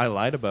I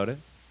lied about it.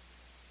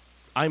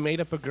 I made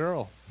up a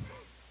girl.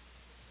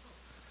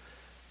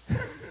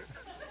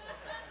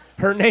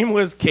 Her name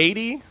was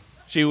Katie.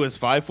 She was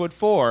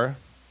 5'4",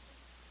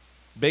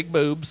 big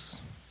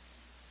boobs,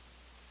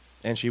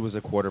 and she was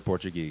a quarter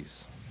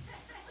Portuguese.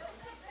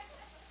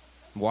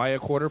 Why a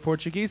quarter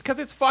Portuguese? Because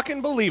it's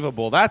fucking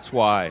believable. That's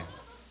why.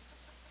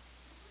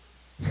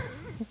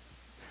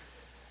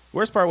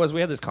 Worst part was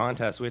we had this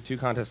contest. We had 2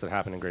 contests that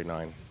happened in grade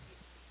 9.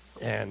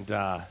 And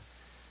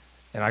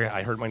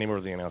I heard my name over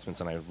the announcements,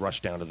 and I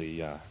rushed down to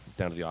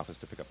the office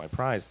to pick up my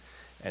prize.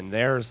 And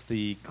there's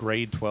the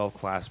grade 12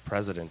 class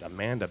president,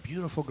 Amanda,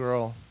 beautiful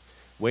girl,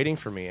 waiting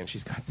for me. And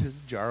she's got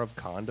this jar of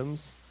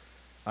condoms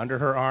under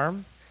her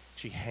arm.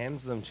 She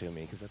hands them to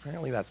me, because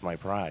apparently that's my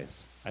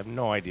prize. I have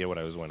no idea what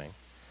I was winning.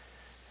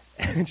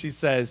 And she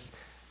says,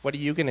 "What are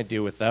you going to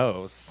do with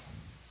those?"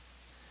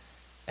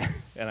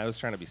 And I was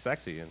trying to be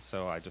sexy, and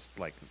so I just,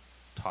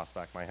 tossed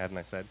back my head, and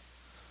I said,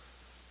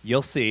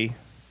 "You'll see." And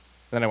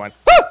then I went,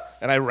 "Woo!"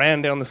 And I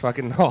ran down this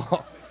fucking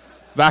hall,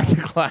 back to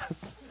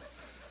class,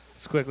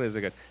 as quickly as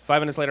I could.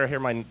 5 minutes later, I hear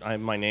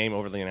my name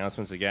over the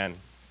announcements again,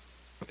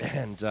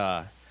 and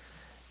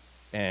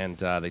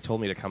they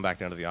told me to come back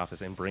down to the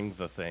office and bring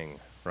the thing,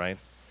 right?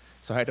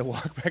 So I had to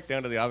walk back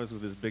down to the office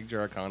with this big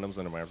jar of condoms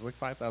under my arms, like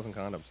 5,000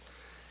 condoms,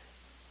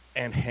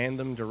 and hand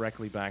them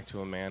directly back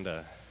to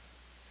Amanda,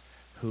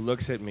 who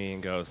looks at me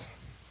and goes,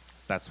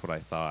 "That's what I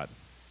thought,"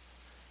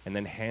 and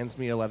then hands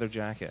me a leather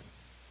jacket.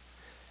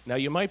 Now,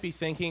 you might be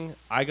thinking,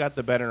 I got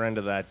the better end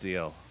of that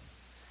deal,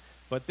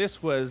 but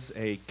this was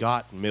a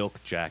Got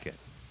Milk jacket.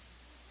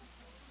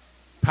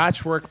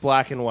 Patchwork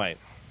black and white.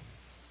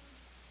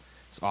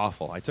 It's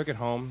awful. I took it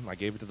home. I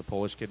gave it to the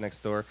Polish kid next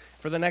door.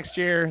 For the next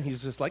year,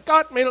 he's just like,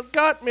 "Got milk,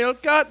 got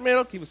milk, got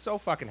milk." He was so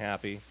fucking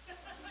happy.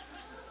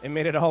 It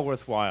made it all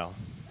worthwhile.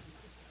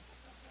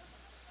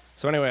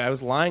 So anyway, I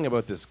was lying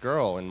about this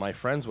girl, and my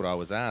friends would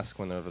always ask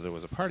whenever there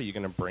was a party, "You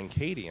going to bring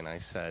Katie?" And I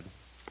said,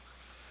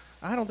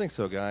 "I don't think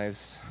so,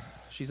 guys.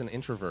 She's an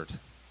introvert,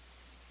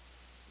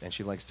 and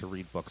she likes to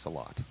read books a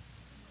lot."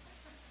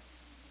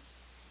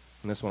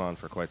 And this went on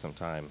for quite some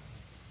time,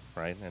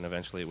 right? And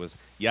eventually it was,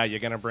 "Yeah, you're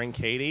going to bring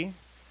Katie?"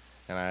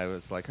 And I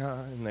was like,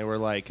 and they were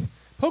like,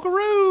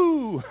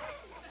 "Pokeroo!"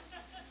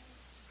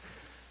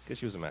 Because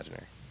she was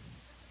imaginary,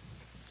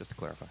 just to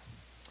clarify.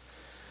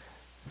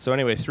 So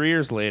anyway, 3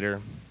 years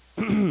later,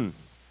 I'm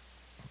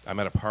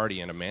at a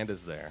party, and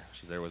Amanda's there.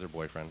 She's there with her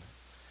boyfriend.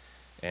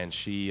 And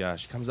she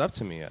comes up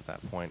to me at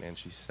that point, and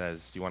she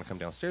says, "Do you want to come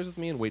downstairs with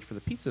me and wait for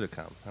the pizza to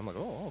come?" I'm like,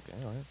 "Oh, okay,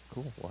 all right,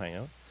 cool, we'll hang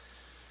out."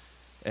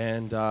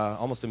 And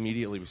almost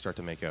immediately we start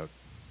to make out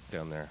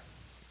down there.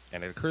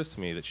 And it occurs to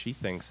me that she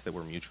thinks that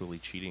we're mutually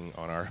cheating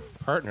on our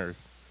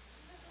partners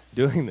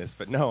doing this.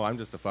 But no, I'm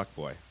just a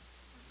fuckboy.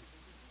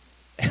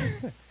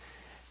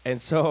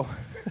 And so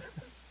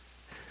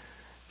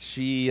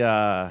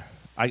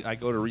I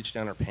go to reach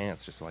down her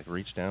pants, just to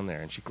reach down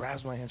there, and she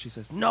grabs my hand. She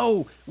says,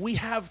 "No, we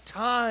have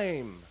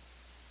time.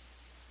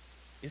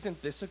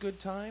 Isn't this a good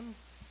time?"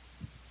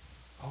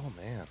 Oh,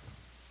 man.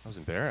 I was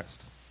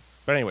embarrassed.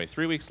 But anyway,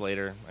 3 weeks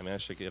later, I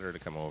managed to get her to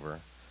come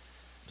over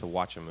to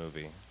watch a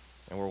movie.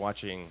 And we're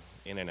watching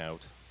In and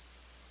Out.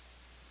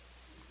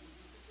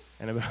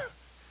 And about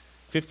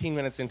 15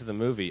 minutes into the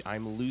movie,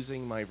 I'm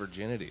losing my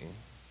virginity.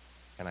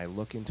 And I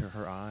look into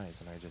her eyes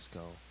and I just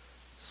go,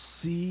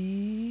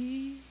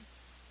 see?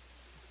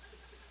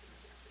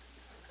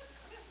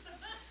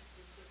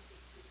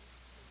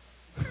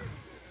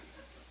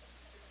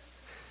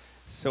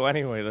 So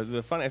anyway,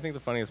 I think the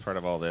funniest part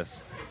of all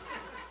this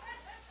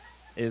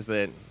is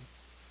that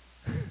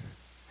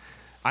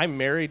I'm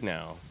married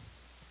now,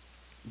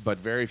 but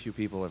very few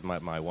people have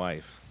met my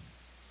wife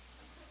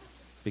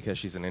because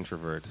she's an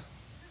introvert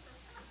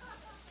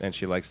and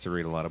she likes to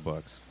read a lot of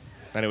books.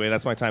 Anyway,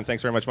 that's my time.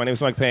 Thanks very much. My name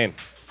is Mike Payne.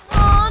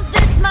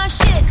 This my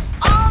shit.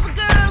 All the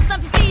girls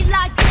stomp your feet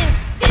like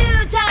this.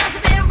 Few times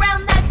I've been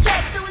around that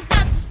track, so it's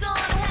not just gonna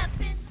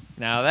happen.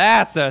 Now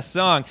that's a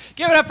song.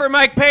 Give it up for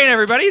Mike Payne,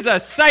 everybody. He's a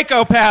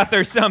psychopath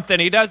or something.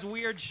 He does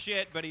weird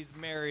shit, but he's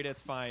married.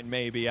 It's fine.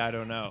 Maybe. I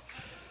don't know.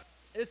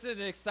 This is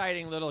an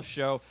exciting little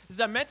show. This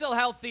is a mental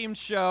health themed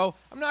show.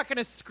 I'm not going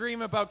to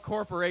scream about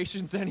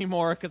corporations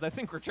anymore because I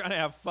think we're trying to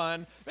have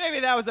fun. Maybe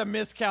that was a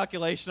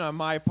miscalculation on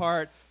my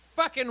part.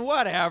 Fucking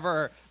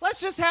whatever.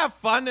 Let's just have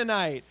fun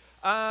tonight.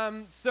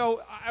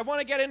 So I want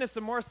to get into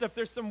some more stuff.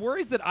 There's some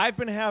worries that I've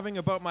been having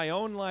about my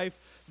own life.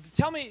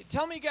 Tell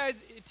me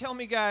guys,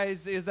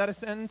 is that a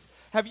sentence?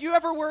 Have you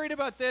ever worried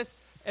about this?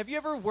 Have you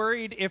ever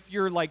worried if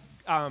you're like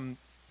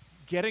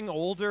getting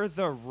older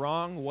the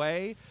wrong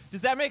way?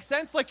 Does that make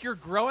sense? Like you're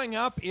growing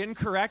up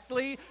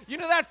incorrectly? You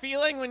know that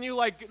feeling when you're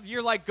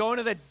like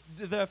going to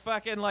the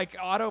fucking like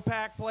auto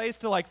pack place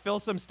to like fill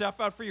some stuff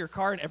out for your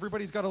car and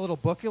everybody's got a little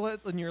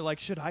booklet and you're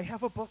like, should I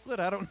have a booklet?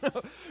 I don't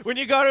know. When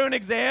you go to an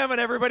exam and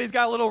everybody's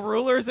got little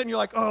rulers and you're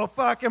like, oh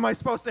fuck, am I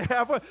supposed to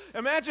have one?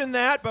 Imagine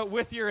that, but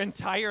with your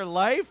entire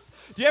life.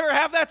 Do you ever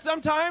have that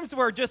sometimes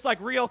where just like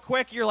real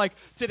quick, you're like,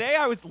 today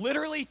I was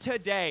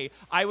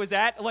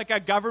at like a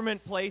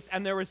government place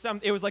and it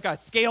was like a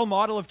scale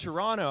model of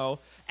Toronto.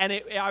 And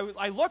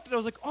I looked and I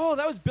was like, oh,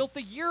 that was built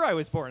the year I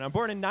was born. I'm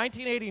born in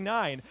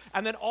 1989.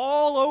 And then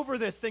all over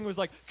this thing was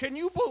like, can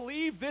you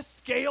believe this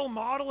scale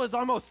model is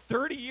almost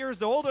 30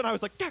 years old? And I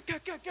was like,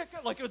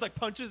 like it was like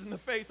punches in the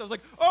face. I was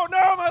like, oh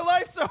no, my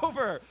life's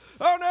over.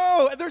 Oh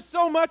no. And there's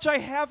so much I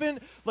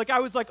haven't, like I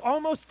was like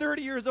almost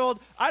 30 years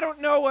old. I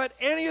don't know what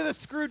any of the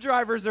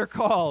screwdrivers are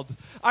called.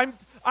 I'm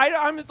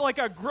like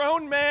a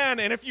grown man,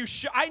 and if you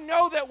I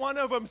know that one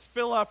of them's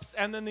Phillips,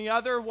 and then the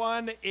other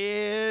one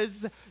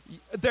is,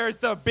 there's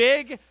the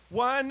big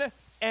one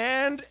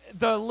and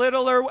the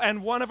littler,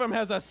 and one of them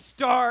has a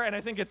star, and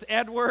I think it's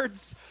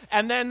Edwards.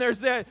 And then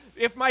there's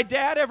if my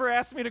dad ever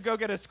asked me to go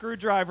get a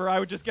screwdriver, I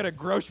would just get a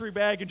grocery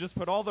bag and just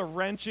put all the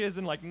wrenches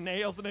and like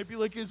nails, and I'd be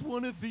like, is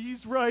one of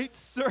these right,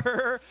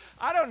 sir?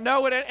 I don't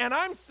know it, and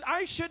I'm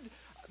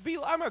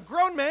a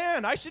grown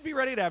man. I should be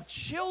ready to have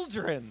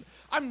children.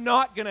 I'm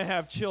not going to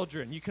have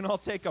children. You can all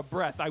take a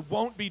breath. I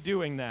won't be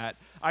doing that.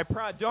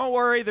 Don't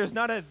worry, there's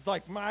not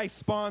like my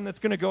spawn that's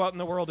going to go out in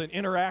the world and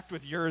interact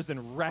with yours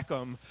and wreck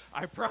them.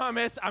 I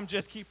promise. I'm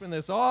just keeping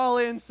this all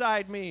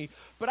inside me.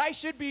 But I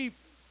should be,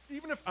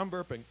 even if I'm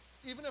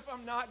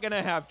not going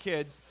to have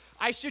kids,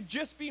 I should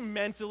just be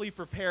mentally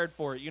prepared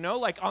for it, you know?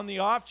 Like on the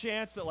off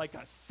chance that like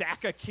a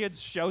sack of kids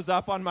shows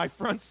up on my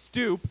front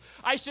stoop,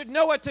 I should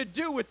know what to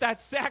do with that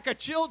sack of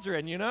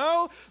children, you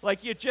know?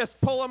 Like you just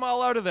pull them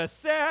all out of the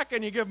sack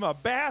and you give them a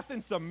bath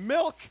and some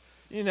milk,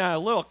 you know, a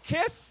little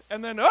kiss,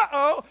 and then,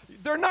 uh-oh,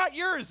 they're not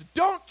yours.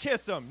 Don't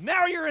kiss them.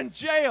 Now you're in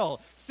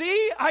jail.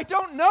 See? I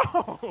don't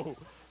know.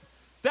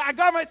 I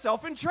got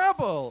myself in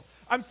trouble.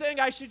 I'm saying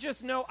I should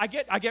just know. I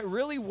get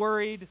really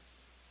worried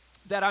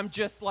that I'm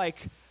just like,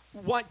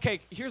 okay,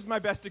 here's my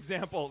best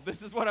example.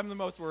 This is what I'm the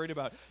most worried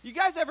about. You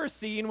guys ever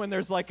seen when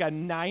there's like a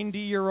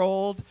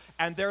 90-year-old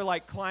and they're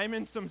like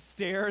climbing some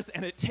stairs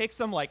and it takes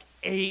them like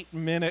 8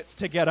 minutes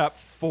to get up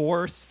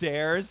 4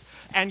 stairs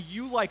and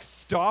you like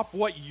stop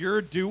what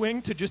you're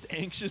doing to just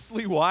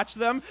anxiously watch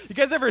them? You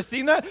guys ever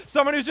seen that?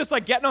 Someone who's just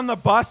like getting on the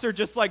bus or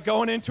just like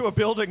going into a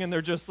building and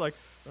they're just like,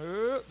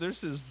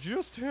 this is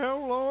just how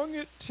long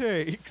it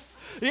takes.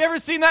 You ever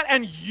seen that?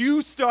 And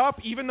you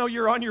stop even though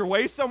you're on your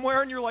way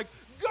somewhere and you're like,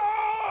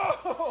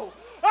 go!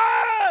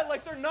 Ah!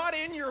 Like they're not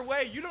in your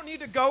way. You don't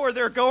need to go where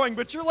they're going,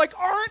 but you're like,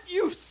 aren't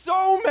you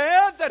so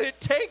mad that it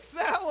takes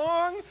that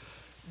long?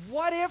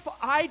 What if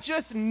I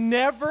just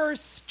never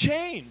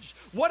change?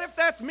 What if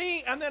that's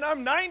me and then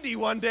I'm 90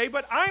 one day,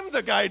 but I'm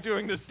the guy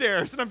doing the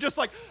stairs and I'm just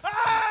like,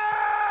 ah!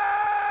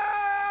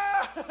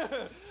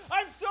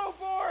 I'm so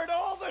bored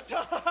all the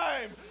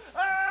time.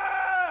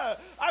 Ah!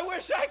 I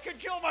wish I could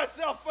kill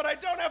myself, but I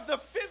don't have the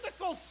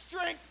physical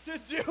strength to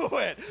do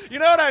it. You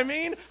know what I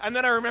mean? And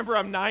then I remember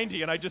I'm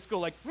 90 and I just go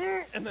like,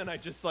 and then I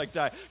just like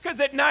die. Because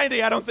at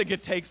 90, I don't think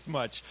it takes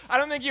much. I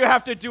don't think you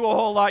have to do a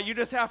whole lot. You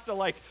just have to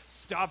like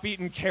stop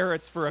eating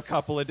carrots for a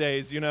couple of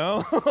days, you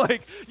know?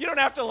 Like, you don't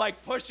have to like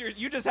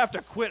you just have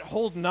to quit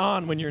holding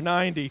on when you're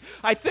 90.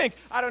 I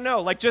don't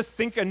know, like just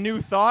think a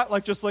new thought,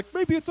 like just like,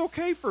 maybe it's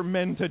okay for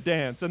men to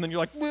dance. And then you're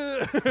like,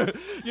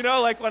 you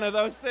know, like one of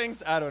those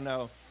things. I don't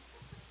know.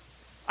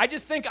 I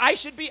just think I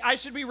should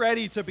be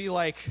ready to be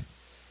like,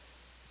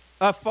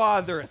 a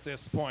father at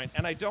this point,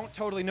 and I don't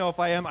totally know if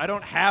I am. I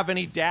don't have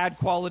any dad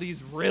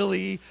qualities,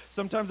 really.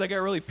 Sometimes I get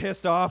really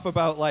pissed off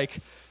about, like,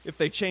 if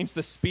they change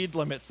the speed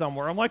limit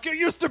somewhere. I'm like, it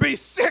used to be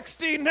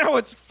 60, now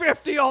it's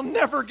 50, I'll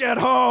never get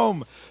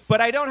home.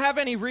 But I don't have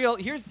any real,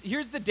 here's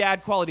the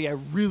dad quality I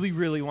really,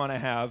 really want to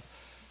have.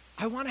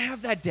 I want to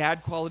have that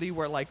dad quality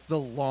where, like, the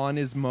lawn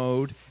is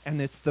mowed and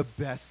it's the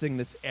best thing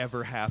that's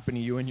ever happened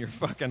to you in your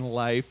fucking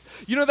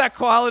life. You know that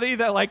quality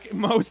that, like,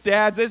 most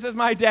dads, this is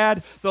my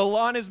dad, the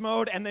lawn is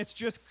mowed and it's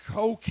just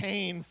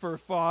cocaine for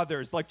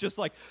fathers. Like, just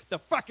like the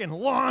fucking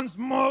lawn's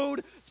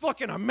mowed, it's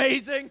looking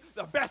amazing,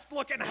 the best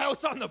looking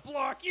house on the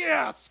block,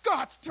 yeah,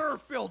 Scott's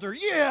Turf Builder,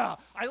 yeah,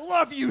 I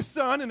love you,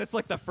 son. And it's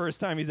like the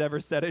first time he's ever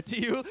said it to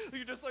you.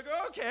 You're just like,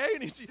 okay.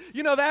 And he's,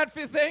 you know, that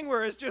thing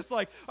where it's just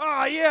like,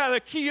 oh yeah, the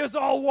Kia's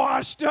all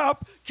washed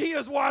up.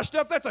 Kia's washed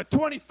up. That's a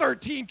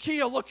 2013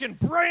 Kia looking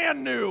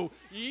brand new.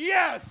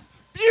 Yes.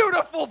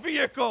 Beautiful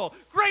vehicle.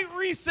 Great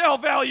resale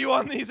value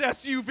on these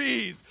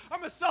SUVs. I'm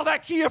going to sell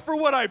that Kia for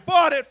what I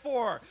bought it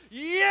for.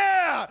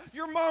 Yeah.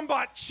 Your mom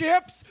bought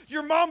chips.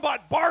 Your mom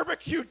bought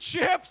barbecue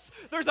chips.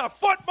 There's a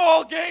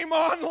football game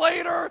on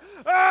later.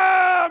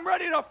 Ah, I'm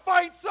ready to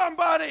fight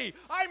somebody.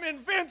 I'm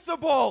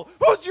invincible.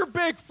 Who's your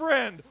big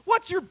friend?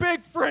 What's your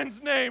big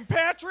friend's name?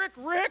 Patrick,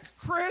 Rick,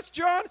 Chris,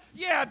 John?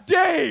 Yeah,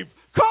 Dave.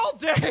 Call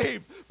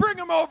Dave. Bring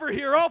him over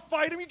here. I'll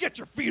fight him. You get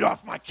your feet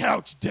off my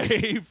couch,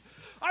 Dave.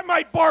 I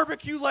might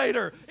barbecue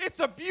later. It's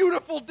a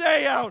beautiful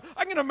day out.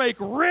 I'm going to make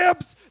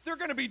ribs. They're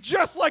going to be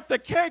just like the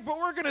keg, but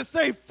we're going to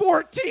save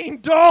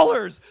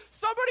 $14.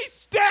 Somebody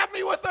stab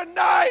me with a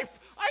knife.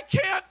 I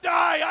can't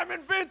die. I'm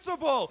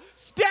invincible.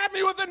 Stab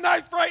me with a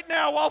knife right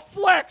now. I'll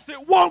flex.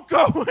 It won't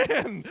go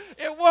in.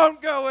 It won't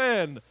go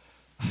in.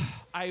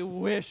 I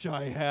wish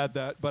I had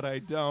that, but I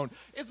don't.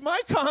 Is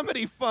my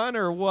comedy fun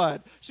or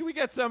what? Should we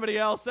get somebody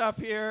else up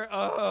here?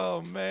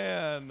 Oh,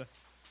 man.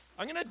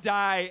 I'm going to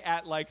die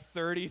at like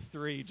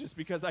 33 just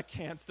because I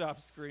can't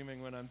stop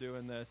screaming when I'm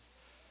doing this.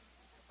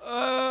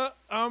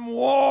 I'm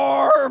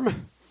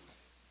warm.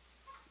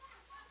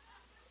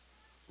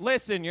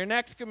 Listen, your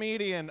next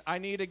comedian, I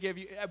need to give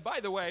you...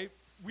 by the way,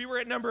 we were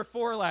at number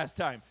 4 last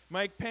time.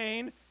 Mike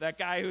Payne, that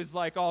guy who's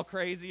like all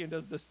crazy and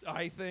does this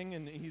eye thing,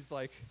 and he's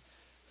like...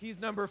 He's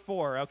number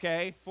 4,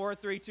 okay? 4,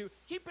 3, 2.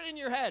 Keep it in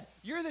your head.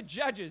 You're the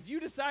judges. You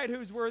decide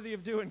who's worthy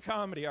of doing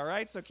comedy, all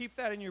right? So keep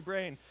that in your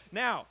brain.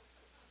 Now,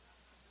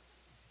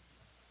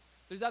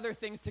 there's other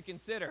things to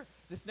consider.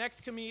 This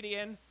next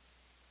comedian,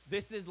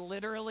 this is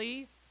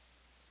literally,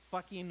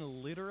 fucking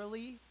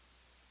literally,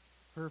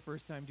 her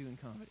first time doing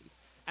comedy.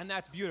 And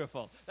that's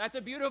beautiful. That's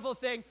a beautiful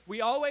thing. We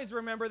always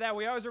remember that.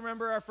 We always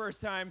remember our first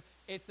time.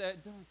 It's a,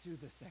 don't do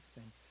the sex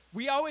thing.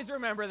 We always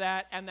remember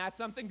that, and that's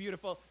something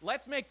beautiful.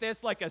 Let's make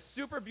this like a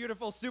super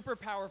beautiful, super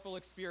powerful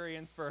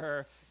experience for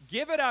her.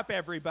 Give it up,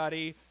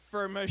 everybody,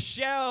 for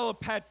Michelle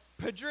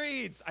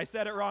Padrides. I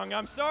said it wrong.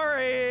 I'm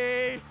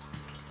sorry.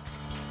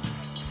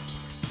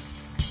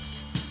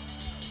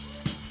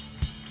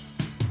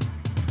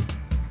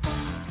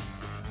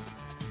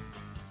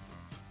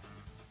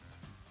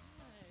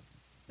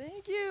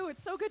 Thank you.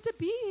 It's so good to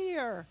be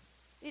here.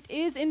 It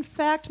is, in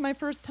fact, my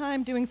first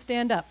time doing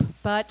stand-up,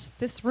 but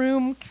this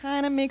room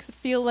kind of makes it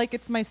feel like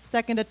it's my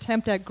second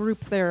attempt at group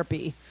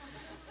therapy.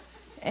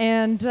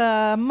 And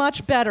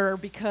much better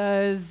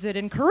because it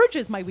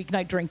encourages my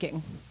weeknight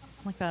drinking,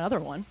 like that other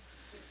one.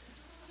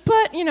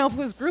 But, you know, if it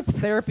was group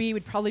therapy,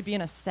 we'd probably be in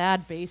a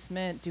sad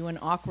basement doing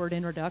awkward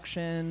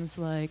introductions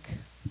like,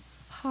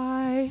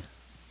 hi,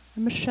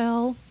 I'm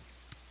Michelle,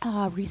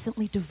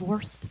 recently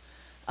divorced.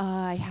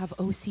 I have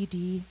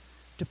OCD,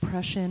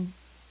 depression,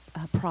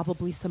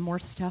 probably some more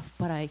stuff,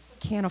 but I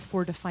can't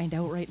afford to find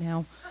out right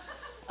now.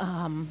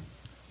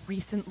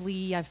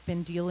 Recently, I've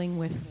been dealing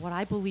with what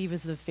I believe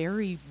is a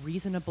very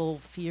reasonable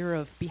fear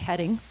of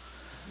beheading.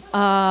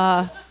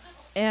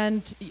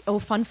 And,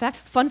 fun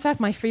fact,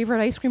 my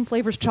favorite ice cream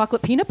flavor is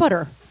chocolate peanut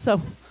butter.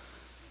 So,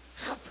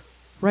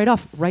 right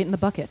in the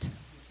bucket.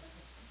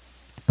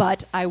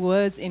 But I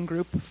was in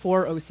group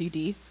for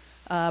OCD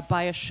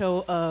by a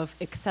show of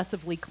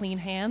excessively clean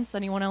hands.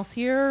 Anyone else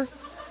here?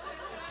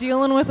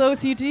 Dealing with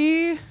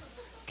OCD?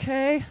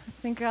 Okay, I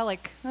think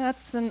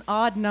that's an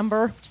odd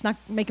number. It's not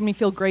making me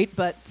feel great,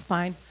 but it's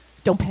fine.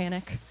 Don't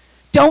panic.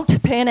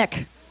 Don't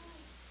panic!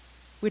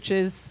 Which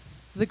is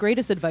the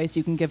greatest advice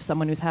you can give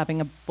someone who's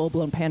having a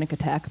full-blown panic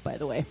attack, by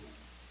the way.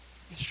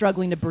 You're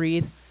struggling to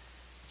breathe.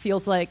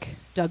 Feels like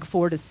Doug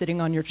Ford is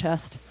sitting on your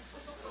chest.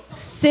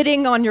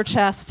 Sitting on your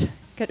chest.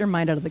 Get your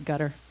mind out of the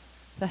gutter.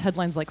 The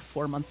headline's like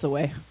 4 months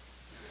away.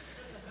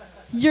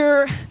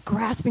 You're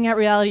grasping at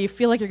reality. You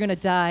feel like you're going to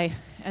die.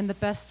 And the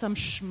best some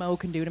schmo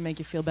can do to make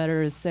you feel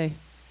better is say,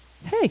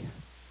 hey,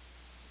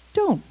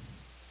 don't.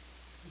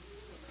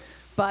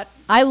 But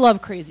I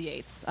love Crazy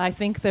Eights. I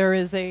think there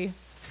is a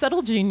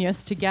subtle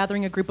genius to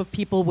gathering a group of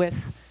people with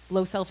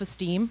low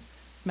self-esteem,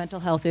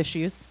 mental health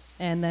issues,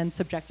 and then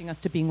subjecting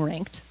us to being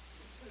ranked.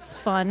 It's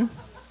fun.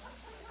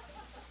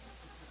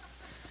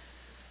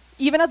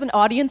 Even as an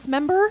audience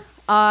member,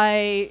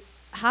 I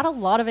had a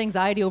lot of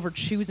anxiety over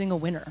choosing a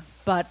winner.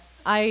 But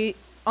I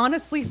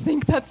honestly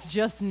think that's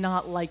just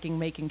not liking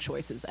making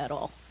choices at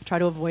all. I try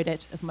to avoid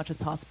it as much as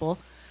possible.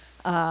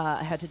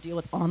 I had to deal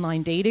with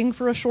online dating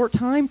for a short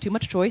time, too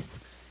much choice.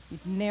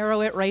 You'd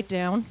narrow it right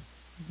down.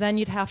 Then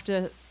you'd have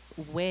to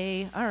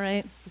weigh, all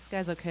right, this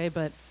guy's okay,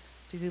 but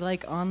does he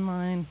like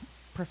online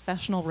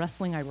professional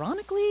wrestling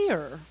ironically,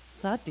 or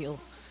what's that deal?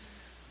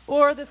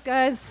 Or this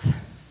guy's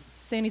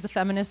saying he's a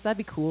feminist. That'd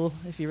be cool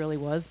if he really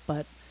was, but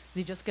is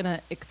he just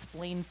gonna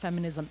explain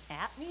feminism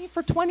at me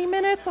for 20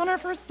 minutes on our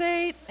first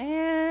date?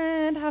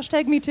 And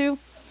hashtag me too.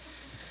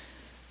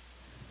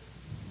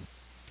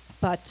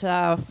 But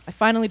I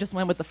finally just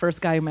went with the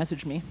first guy who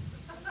messaged me.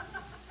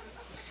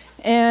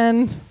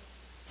 And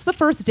it's the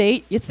first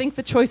date. You think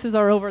the choices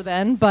are over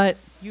then, but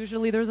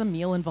usually there's a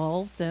meal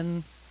involved.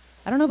 And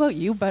I don't know about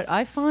you, but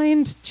I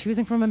find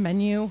choosing from a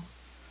menu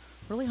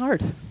really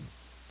hard.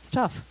 It's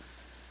tough.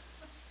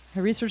 I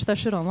research that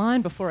shit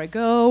online before I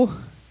go.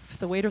 If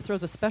the waiter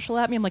throws a special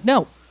at me, I'm like,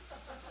 no.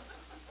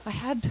 I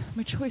had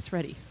my choice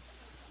ready.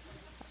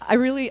 I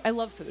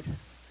love food.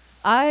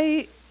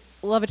 I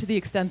love it to the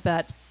extent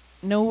that,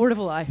 no word of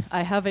a lie,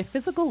 I have a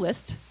physical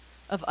list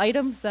of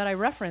items that I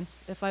reference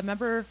if I'm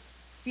ever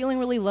feeling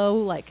really low,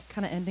 like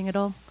kind of ending it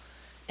all.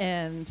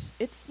 And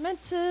it's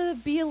meant to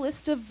be a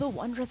list of the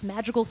wondrous,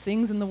 magical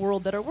things in the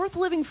world that are worth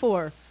living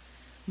for.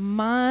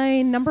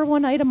 My number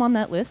one item on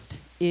that list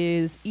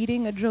is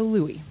eating a Joe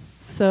Louis.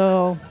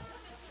 So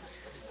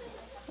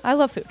I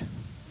love food.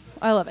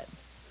 I love it.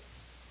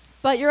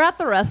 But you're at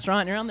the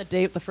restaurant, you're on the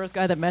date with the first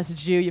guy that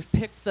messaged you, you've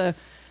picked the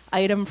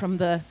item from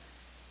the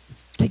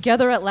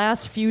Together at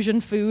Last fusion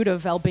food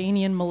of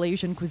Albanian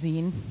Malaysian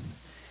cuisine.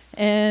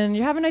 And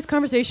you have a nice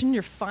conversation,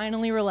 you're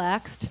finally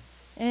relaxed,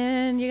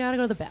 and you gotta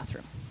go to the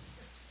bathroom.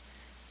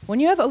 When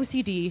you have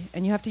OCD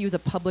and you have to use a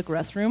public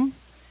restroom,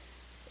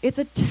 it's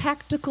a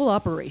tactical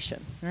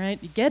operation, all right?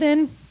 You get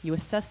in, you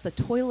assess the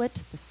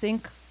toilet, the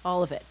sink,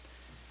 all of it.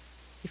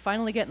 You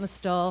finally get in the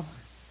stall,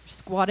 you're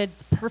squatted,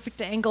 the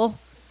perfect angle,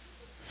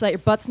 so that your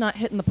butt's not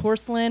hitting the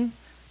porcelain,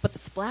 but the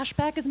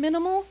splashback is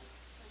minimal.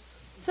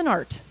 It's an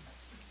art.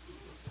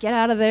 Get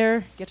out of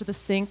there, get to the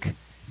sink.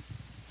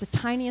 It's the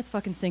tiniest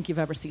fucking sink you've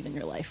ever seen in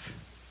your life.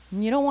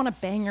 And you don't want to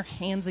bang your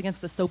hands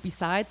against the soapy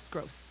sides, it's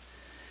gross.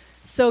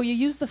 So you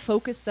use the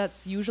focus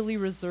that's usually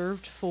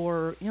reserved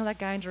for, you know that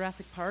guy in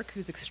Jurassic Park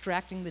who's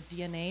extracting the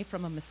DNA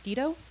from a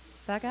mosquito?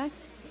 That guy?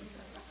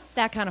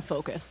 That kind of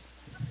focus.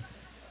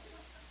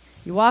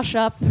 You wash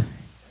up,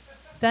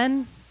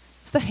 then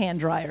it's the hand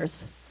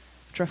dryers,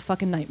 which are a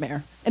fucking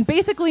nightmare. And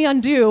basically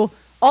undo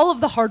all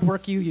of the hard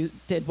work you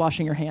did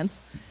washing your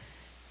hands.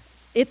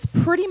 It's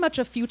pretty much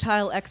a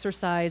futile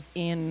exercise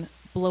in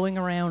blowing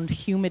around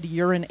humid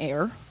urine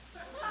air.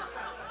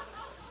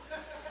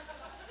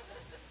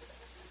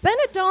 Then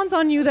it dawns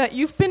on you that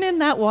you've been in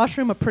that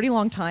washroom a pretty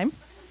long time.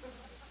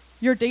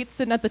 Your date's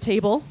sitting at the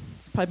table.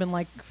 It's probably been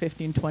like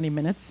 15, 20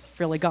 minutes. You've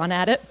really gone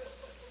at it.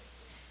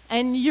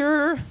 And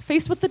you're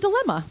faced with the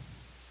dilemma.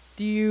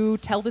 Do you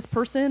tell this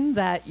person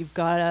that you've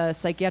got a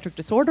psychiatric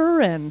disorder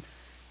and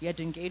you had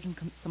to engage in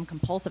some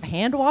compulsive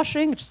hand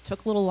washing? It just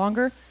took a little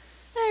longer.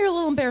 You're a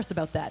little embarrassed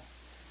about that.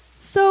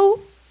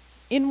 So,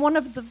 in one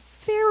of the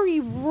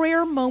very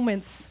rare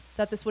moments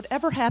that this would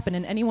ever happen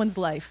in anyone's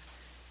life,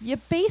 you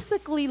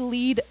basically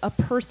lead a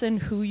person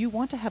who you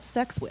want to have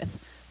sex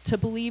with to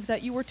believe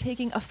that you were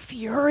taking a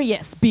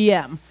furious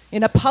BM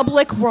in a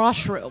public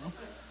washroom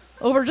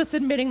over just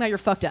admitting that you're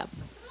fucked up.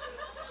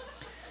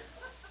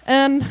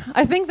 And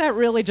I think that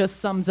really just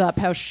sums up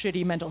how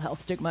shitty mental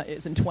health stigma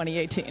is in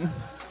 2018. All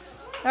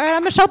right,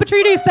 I'm Michelle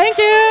Petrides. Thank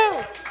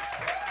you.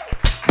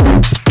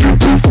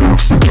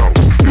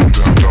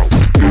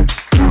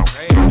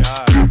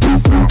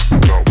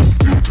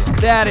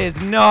 That is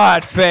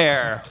not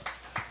fair.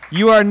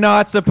 You are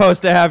not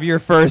supposed to have your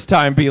first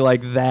time be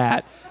like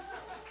that.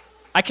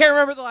 I can't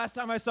remember the last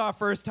time I saw a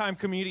first-time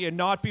comedian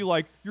not be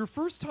like, your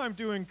first time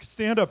doing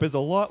stand-up is a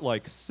lot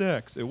like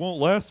sex. It won't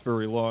last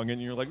very long.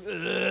 And you're like,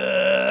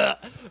 ugh,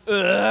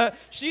 ugh.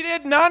 She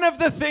did none of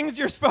the things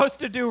you're supposed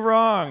to do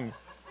wrong.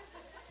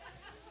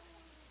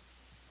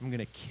 I'm going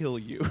to kill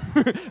you.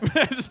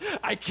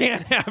 I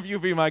can't have you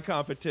be my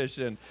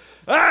competition.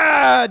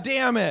 Ah,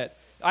 damn it.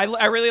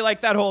 I really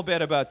like that whole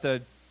bit about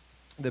the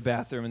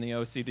bathroom and the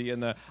OCD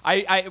and the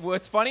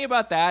what's funny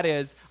about that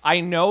is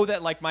I know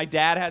that like my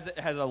dad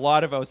has a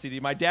lot of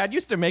OCD. My dad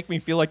used to make me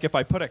feel like if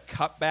I put a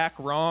cup back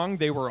wrong,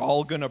 they were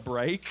all gonna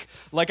break.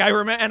 Like I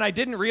remember, and I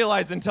didn't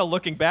realize until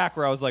looking back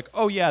where I was like,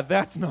 oh yeah,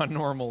 that's not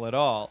normal at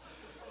all.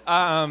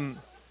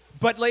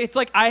 But like, it's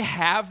like I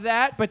have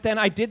that, but then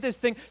I did this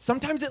thing.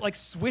 Sometimes it like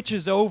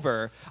switches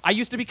over. I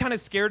used to be kind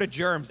of scared of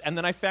germs, and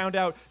then I found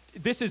out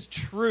this is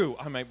true.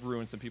 I might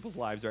ruin some people's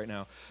lives right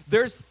now.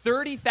 There's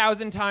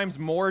 30,000 times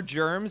more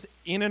germs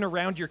in and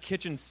around your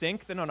kitchen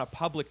sink than on a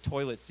public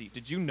toilet seat.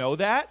 Did you know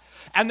that?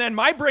 And then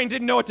my brain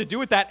didn't know what to do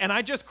with that, and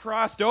I just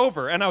crossed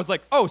over, and I was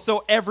like, oh,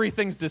 so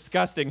everything's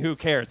disgusting. Who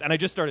cares? And I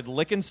just started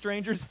licking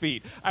strangers'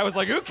 feet. I was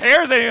like, who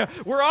cares?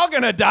 We're all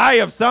going to die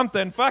of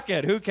something. Fuck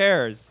it. Who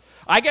cares?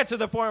 I get to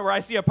the point where I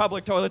see a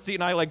public toilet seat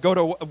and I like go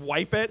to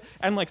wipe it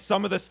and like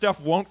some of the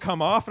stuff won't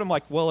come off and I'm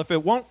like, well, if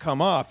it won't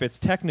come off, it's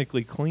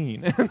technically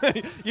clean.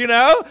 You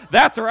know?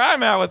 That's where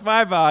I'm at with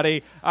my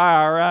body.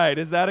 All right.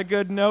 Is that a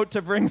good note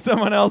to bring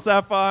someone else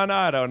up on?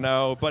 I don't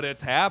know, but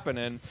it's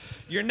happening.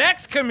 Your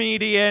next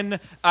comedian,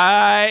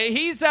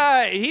 he's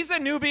a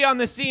newbie on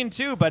the scene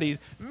too, but he's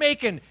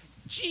making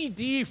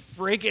GD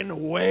friggin'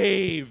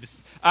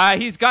 waves.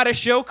 He's got a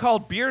show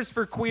called Beers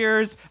for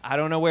Queers. I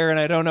don't know where and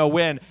I don't know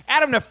when.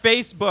 Add him to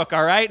Facebook,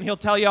 all right? And he'll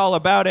tell you all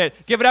about it.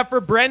 Give it up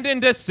for Brendan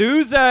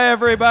D'Souza,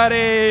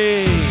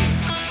 everybody.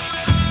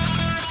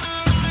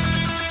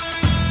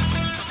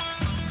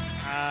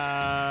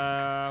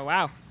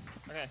 Wow.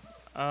 Okay.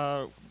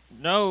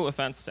 No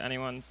offense to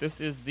anyone.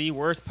 This is the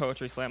worst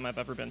poetry slam I've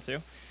ever been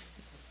to.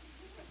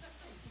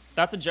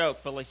 That's a joke,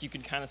 but like you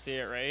can kind of see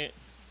it, right?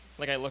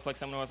 Like I look like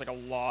someone who has like a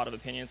lot of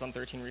opinions on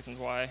 13 Reasons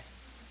Why,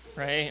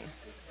 right?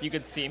 You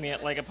could see me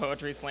at like a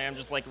poetry slam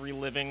just like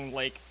reliving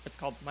like, it's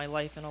called My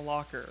Life in a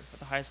Locker at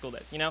the high school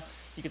days, you know?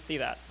 You could see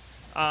that.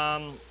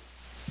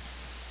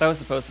 That was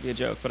supposed to be a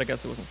joke, but I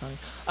guess it wasn't funny.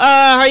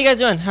 How are you guys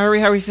doing? How are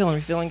we feeling? Are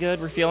we feeling good?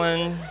 We're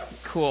feeling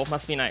cool.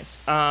 Must be nice.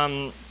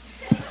 I'm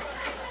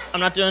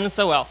not doing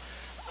so well.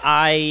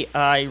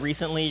 I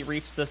recently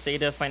reached the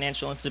state of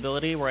financial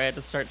instability where I had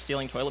to start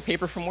stealing toilet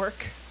paper from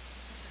work.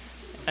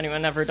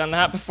 Anyone ever done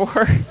that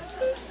before?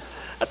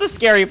 That's a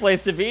scary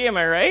place to be, am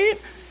I right?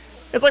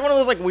 It's like one of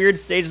those like weird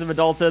stages of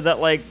adulthood that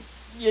like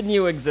you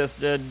knew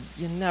existed,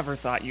 you never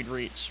thought you'd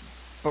reach,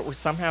 but were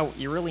somehow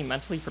eerily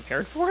mentally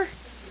prepared for.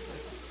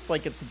 It's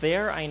like it's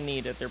there, I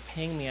need it, they're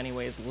paying me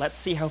anyways, let's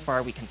see how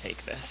far we can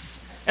take this.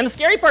 And the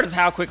scary part is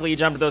how quickly you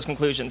jump to those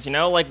conclusions, you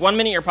know? Like, 1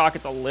 minute your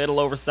pocket's a little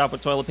overstuffed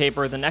with toilet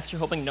paper, the next you're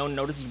hoping no one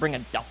notices you bring a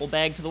duffel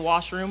bag to the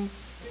washroom.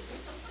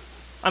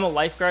 I'm a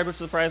lifeguard, which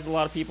surprises a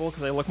lot of people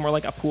because I look more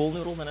like a pool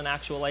noodle than an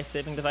actual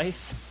life-saving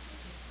device.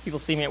 People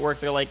see me at work,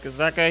 they're like, is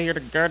that guy here to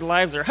guard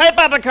lives or hype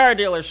up a car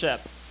dealership?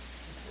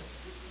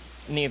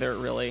 Neither,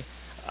 really.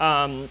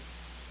 I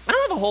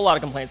don't have a whole lot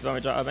of complaints about my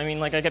job. I mean,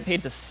 like, I get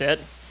paid to sit.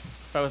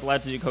 If I was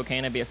allowed to do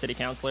cocaine, I'd be a city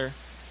councilor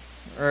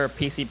or a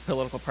PC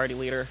political party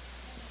leader.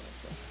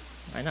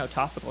 I know,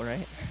 topical,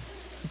 right?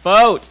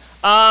 Vote.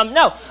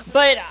 No,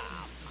 but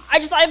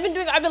I've been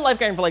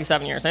lifeguarding for like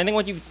 7 years. And I think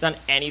once you've done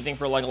anything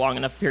for like a long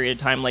enough period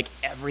of time, like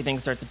everything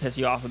starts to piss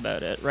you off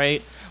about it,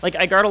 right? Like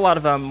I guard a lot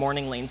of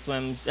morning lane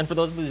swims. And for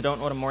those of you who don't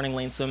know what a morning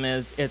lane swim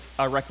is, it's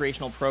a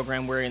recreational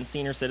program wherein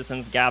senior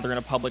citizens gather in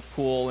a public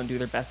pool and do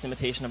their best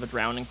imitation of a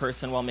drowning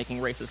person while making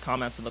racist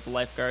comments about the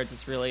lifeguards.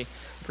 It's really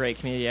great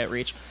community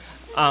outreach.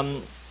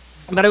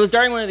 But I was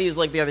guarding one of these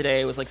like the other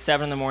day. It was like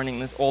 7 in the morning.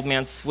 This old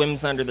man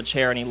swims under the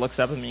chair and he looks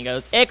up at me and he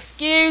goes,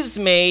 "Excuse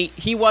me."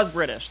 He was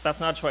British.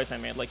 That's not a choice I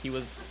made. Like he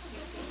goes,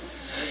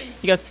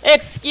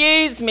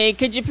 "Excuse me,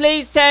 could you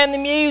please turn the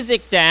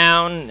music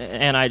down?"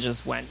 And I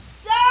just went,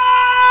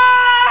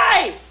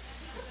 "Die!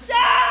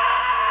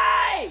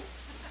 Die!"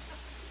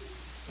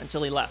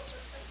 Until he left.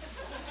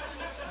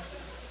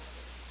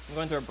 I'm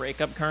going through a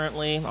breakup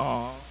currently.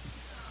 Aww.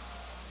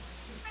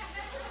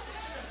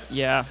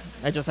 Yeah,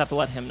 I just have to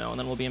let him know, and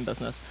then we'll be in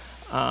business.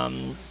 I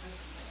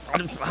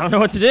don't know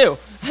what to do.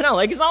 I know,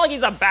 like, it's not like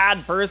he's a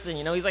bad person,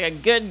 you know? He's like a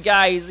good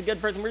guy. He's a good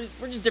person. We're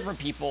just different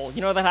people. You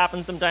know, that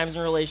happens sometimes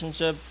in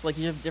relationships. Like,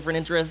 you have different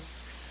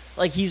interests.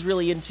 Like, he's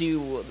really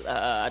into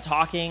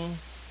talking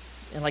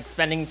and, like,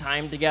 spending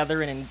time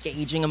together and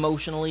engaging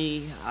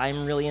emotionally.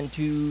 I'm really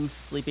into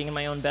sleeping in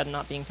my own bed and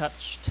not being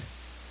touched.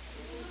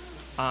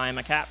 I'm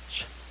a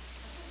couch.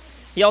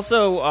 He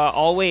also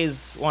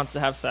always wants to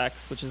have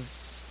sex, which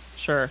is...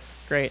 Sure,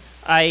 great.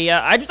 I'm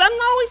not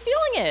always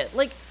feeling it.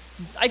 Like,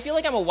 I feel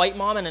like I'm a white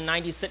mom in a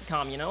 90s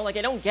sitcom, you know? Like,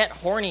 I don't get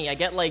horny. I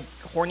get, like,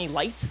 horny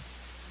light.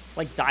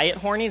 Like, diet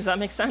horny. Does that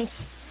make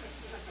sense?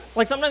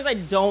 Like, sometimes I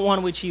don't want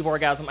to achieve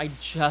orgasm. I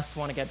just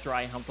want to get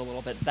dry humped a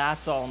little bit.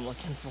 That's all I'm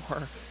looking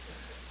for.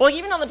 But, like,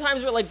 even on the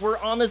times where, like, we're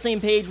on the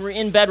same page, we're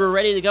in bed, we're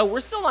ready to go, we're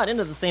still not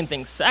into the same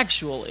thing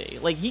sexually.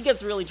 Like, he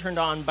gets really turned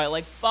on by,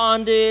 like,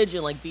 bondage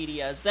and, like,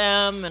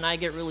 BDSM, and I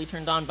get really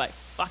turned on by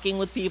fucking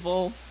with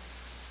people.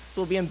 So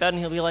we'll be in bed and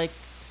he'll be like,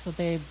 "So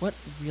babe, what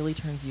really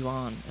turns you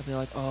on?" I'll be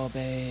like, "Oh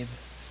babe,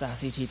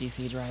 sassy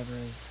TTC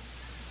drivers."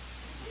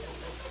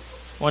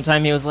 One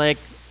time he was like,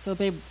 "So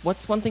babe,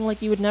 what's one thing like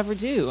you would never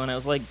do?" And I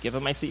was like, "Give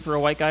up my seat for a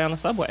white guy on the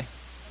subway."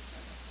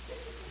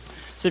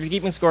 So if you're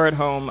keeping score at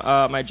home,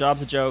 my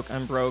job's a joke,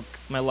 I'm broke,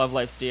 my love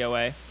life's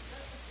DOA.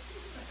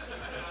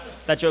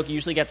 That joke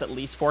usually gets at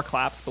least 4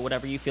 claps, but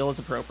whatever you feel is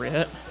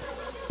appropriate.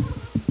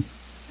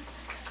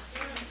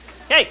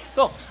 Okay,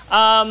 cool.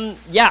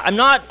 Yeah, I'm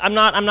not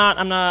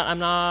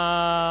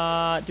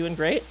doing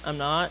great. I'm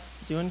not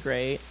doing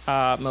great,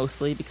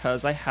 mostly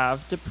because I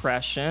have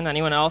depression.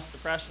 Anyone else?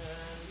 Depression?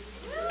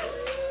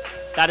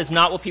 That is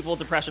not what people with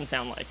depression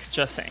sound like,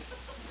 just saying.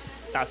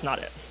 That's not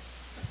it.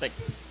 Like,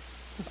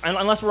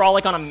 unless we're all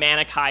like on a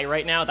manic high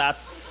right now,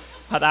 that's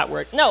how that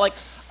works. No, like,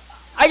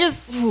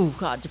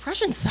 God,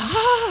 depression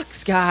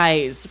sucks,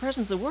 guys.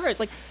 Depression's the worst.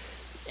 Like,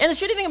 and the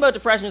shitty thing about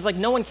depression is like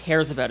no one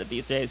cares about it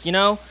these days, you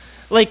know?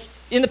 Like,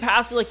 in the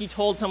past, like, you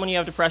told someone you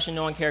have depression,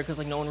 no one cared because,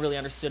 like, no one really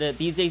understood it.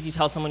 These days, you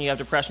tell someone you have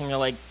depression, you're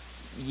like,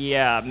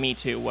 yeah, me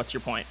too. What's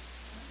your point?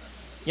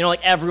 You know,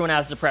 like, everyone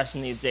has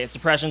depression these days.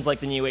 Depression's like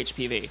the new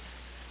HPV.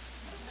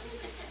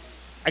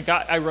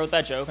 I wrote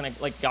that joke, and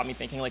it, like, got me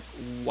thinking, like,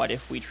 what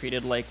if we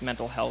treated, like,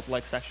 mental health,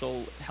 like,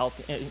 sexual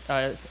health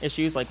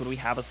issues? Like, would we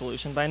have a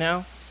solution by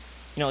now?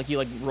 You know, like, you,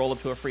 like, roll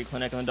up to a free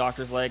clinic, and the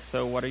doctor's like,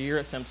 so what are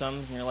your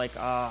symptoms? And you're like,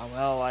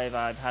 well,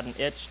 I've had an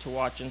itch to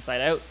watch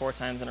Inside Out 4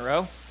 times in a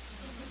row.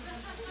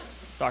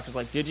 Doctor's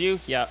like, did you?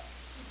 Yep.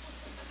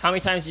 How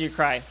many times did you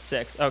cry?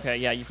 6. Okay,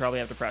 yeah, you probably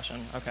have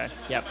depression. Okay,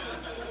 yep.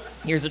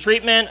 Here's the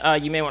treatment.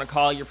 You may want to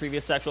call your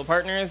previous sexual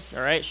partners.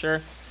 All right, sure.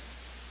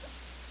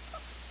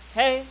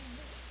 Hey.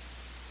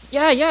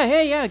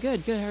 Yeah,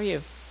 good, how are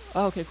you?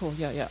 Oh, okay, cool,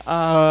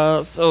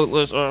 yeah. So,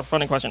 Liz,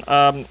 funny question.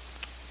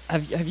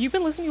 Have you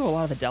been listening to a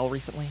lot of Adele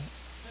recently?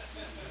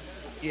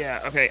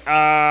 Yeah, okay.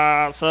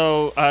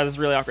 So this is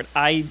really awkward.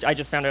 I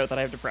just found out that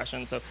I have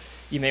depression, so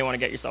you may want to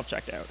get yourself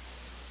checked out.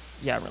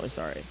 Yeah, I'm really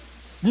sorry.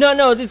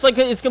 No,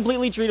 it's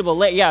completely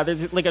treatable. Yeah,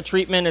 there's like a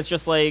treatment. It's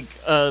just like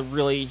a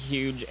really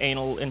huge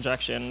anal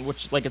injection,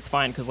 which like it's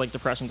fine because like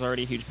depression's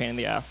already a huge pain in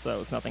the ass, so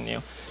it's nothing new.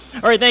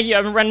 All right, thank you.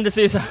 I've been Brendan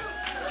D'Souza.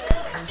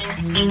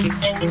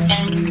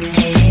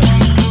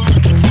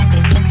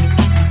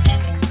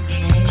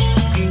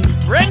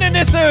 Brendan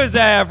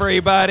D'Souza,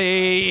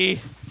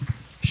 everybody.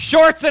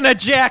 Shorts and a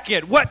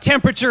jacket. What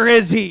temperature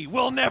is he?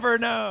 We'll never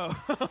know.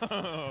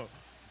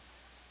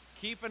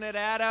 Keeping it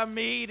at a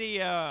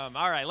medium.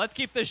 All right, let's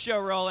keep this show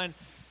rolling.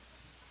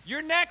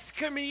 Your next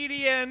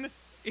comedian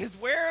is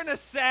wearing a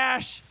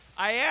sash.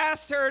 I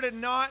asked her to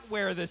not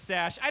wear the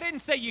sash. I didn't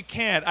say you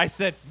can't. I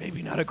said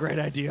maybe not a great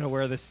idea to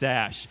wear the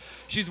sash.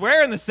 She's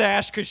wearing the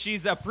sash because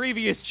she's a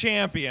previous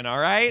champion, all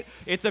right?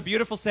 It's a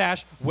beautiful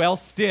sash, well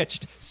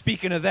stitched.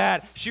 Speaking of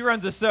that, she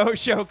runs a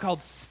show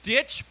called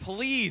Stitch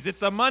Please.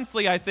 It's a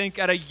monthly, I think,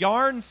 at a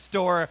yarn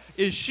store.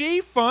 Is she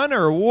fun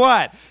or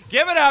what?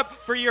 Give it up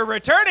for your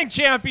returning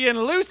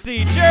champion,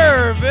 Lucy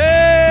Gervais.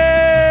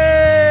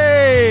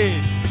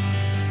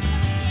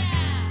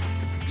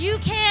 You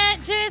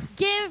can't just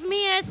give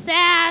me a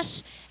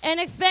sash and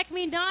expect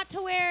me not to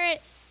wear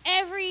it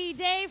every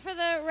day for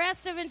the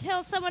rest of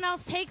until someone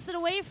else takes it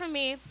away from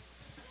me.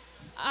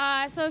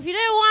 So if you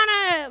didn't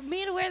want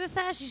me to wear the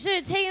sash, you should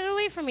have taken it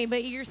away from me.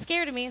 But you're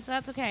scared of me, so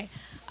that's okay.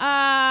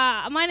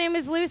 My name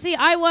is Lucy.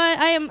 I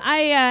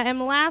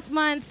am last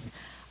month's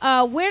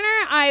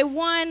winner. I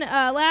won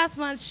last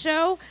month's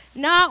show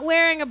not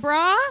wearing a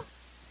bra.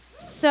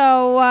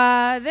 So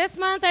this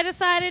month I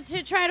decided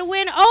to try to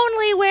win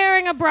only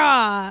wearing a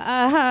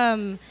bra.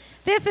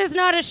 This is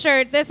not a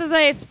shirt. This is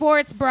a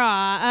sports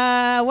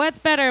bra. What's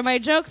better, my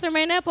jokes or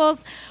my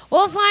nipples?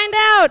 We'll find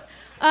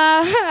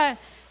out.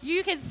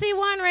 You can see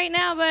one right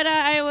now, but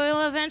I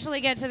will eventually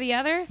get to the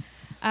other.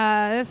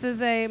 This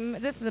is a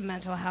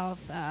mental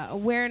health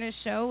awareness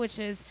show, which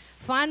is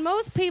fun.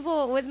 Most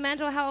people with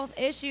mental health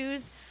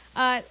issues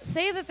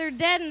say that they're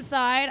dead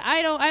inside.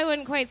 I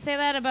wouldn't quite say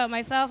that about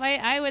myself.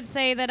 I would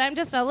say that I'm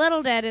just a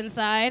little dead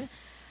inside,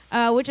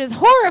 which is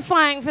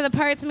horrifying for the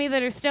parts of me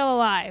that are still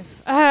alive.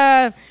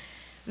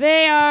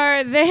 They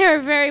are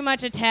very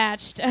much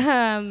attached,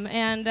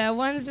 and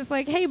one's just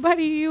like, hey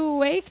buddy, you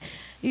awake?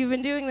 You've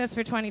been doing this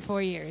for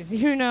 24 years.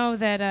 You know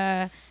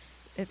that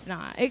it's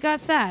not. It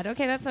got sad.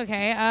 Okay, that's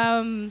okay.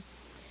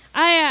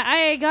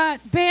 I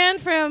got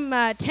banned from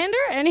Tinder.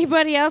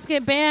 Anybody else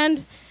get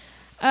banned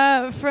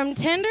from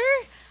Tinder?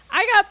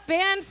 I got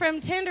banned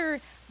from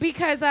Tinder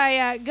because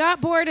I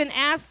got bored and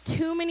asked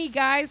too many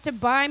guys to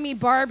buy me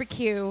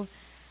barbecue.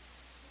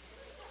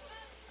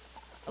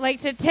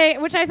 Like to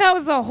take, which I thought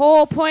was the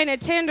whole point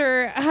of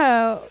Tinder,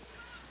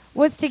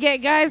 was to get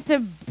guys to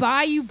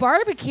buy you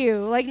barbecue.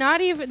 Like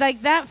not even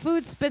like that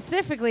food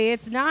specifically.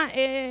 It's not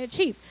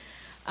cheap.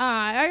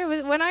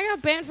 When I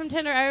got banned from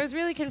Tinder, I was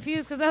really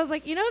confused because I was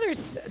like,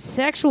 there's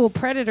sexual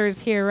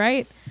predators here,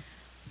 right?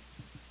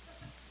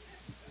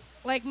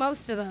 Like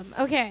most of them.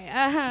 Okay.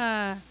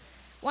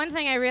 One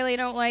thing I really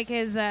don't like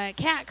is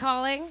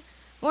catcalling.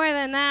 More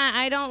than that,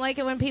 I don't like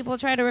it when people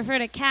try to refer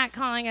to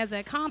catcalling as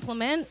a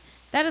compliment.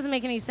 That doesn't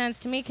make any sense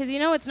to me because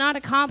it's not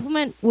a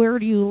compliment. Where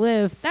do you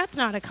live? That's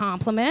not a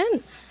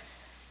compliment.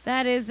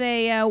 That is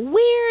a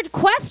weird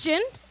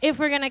question if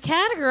we're going to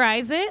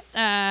categorize it,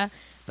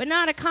 but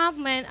not a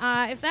compliment.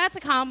 If that's a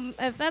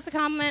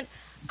compliment,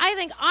 I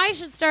think I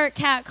should start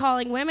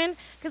catcalling women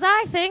because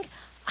I think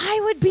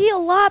I would be a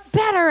lot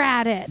better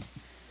at it.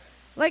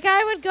 Like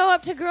I would go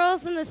up to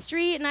girls in the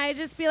street and I'd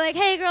just be like,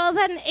 hey girl, is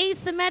that an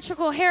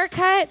asymmetrical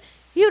haircut?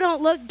 You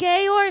don't look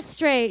gay or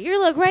straight. You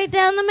look right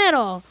down the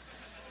middle.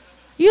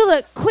 You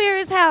look queer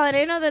as hell, and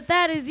I know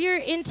that is your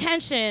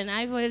intention.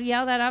 I would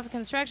yell that off a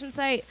construction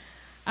site.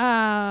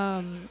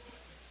 I'd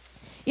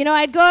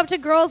go up to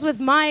girls with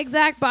my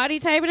exact body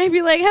type, and I'd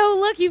be like, oh,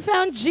 look, you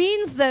found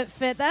jeans that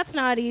fit. That's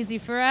not easy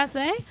for us,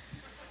 eh?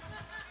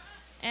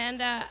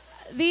 And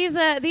these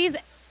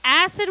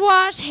acid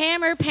wash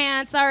hammer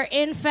pants are,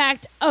 in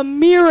fact, a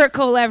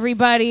miracle,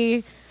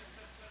 everybody.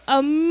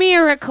 a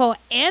miracle.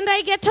 And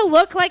I get to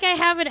look like I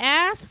have an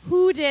ass.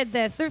 Who did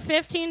this? They're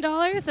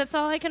 $15. That's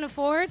all I can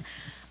afford.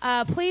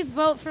 Please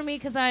vote for me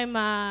because I'm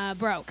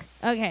broke.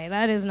 Okay,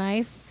 that is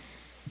nice.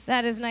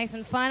 That is nice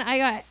and fun.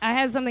 I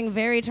had something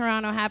very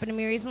Toronto happen to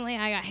me recently.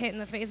 I got hit in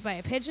the face by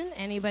a pigeon.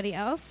 Anybody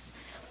else?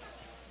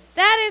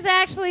 That is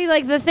actually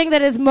like the thing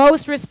that is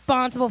most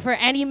responsible for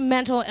any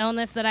mental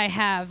illness that I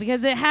have,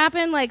 because it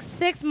happened like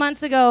 6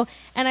 months ago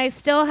and I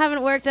still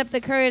haven't worked up the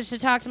courage to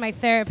talk to my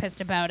therapist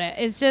about it.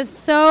 It's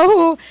just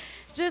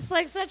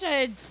like such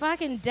a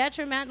fucking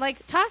detriment.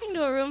 Like talking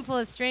to a room full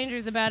of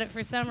strangers about it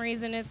for some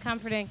reason is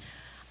comforting.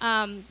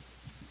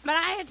 But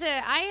I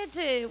had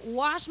to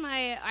wash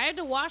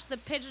the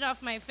pigeon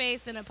off my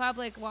face in a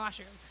public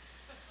washroom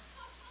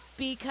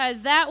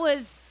because that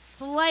was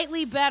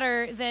slightly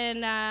better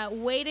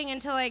than waiting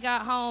until I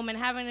got home and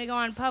having to go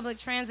on public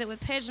transit with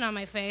pigeon on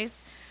my face,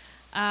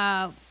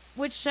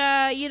 which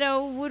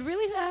would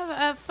really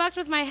have fucked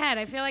with my head.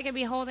 I feel like I'd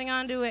be holding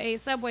onto a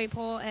subway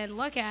pole and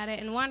look at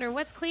it and wonder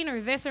what's cleaner,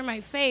 this or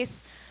my face.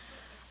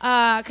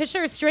 'Cause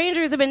sure,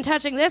 strangers have been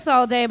touching this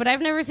all day, but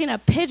I've never seen a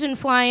pigeon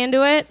fly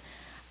into it.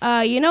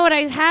 You know what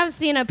I have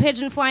seen a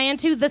pigeon fly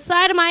into? The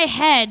side of my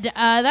head.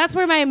 That's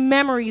where my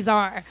memories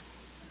are.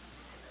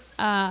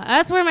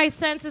 That's where my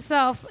sense of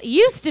self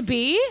used to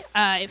be.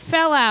 It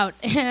fell out,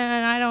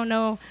 and I don't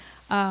know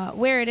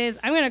where it is.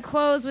 I'm going to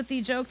close with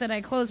the joke that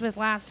I closed with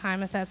last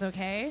time, if that's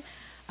okay.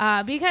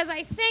 Because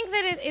I think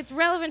that it's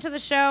relevant to the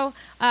show,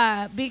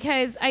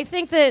 because I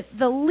think that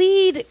the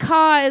lead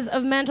cause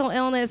of mental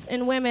illness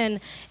in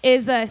women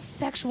is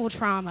sexual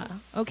trauma,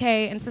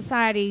 okay? And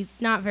society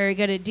not very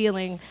good at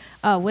dealing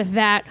with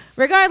that,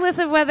 regardless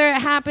of whether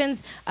it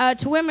happens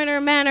to women or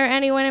men or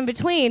anyone in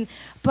between.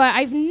 But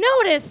I've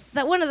noticed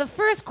that one of the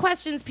first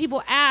questions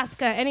people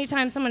ask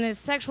anytime someone is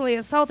sexually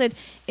assaulted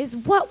is,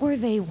 what were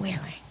they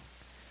wearing?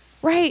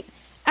 Right?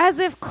 As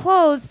if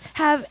clothes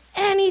have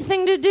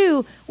anything to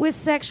do with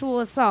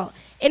sexual assault.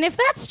 And if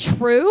that's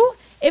true,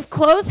 if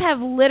clothes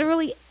have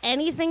literally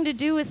anything to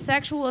do with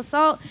sexual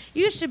assault,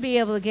 you should be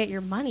able to get your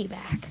money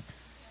back.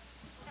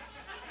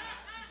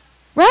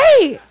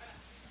 Right?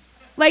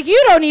 Like,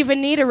 you don't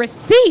even need a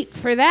receipt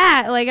for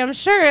that. Like, I'm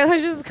sure I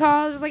just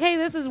call, just like, hey,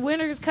 this is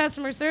Winter's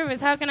customer service.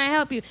 How can I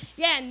help you?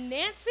 Yeah,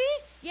 Nancy?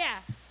 Yeah.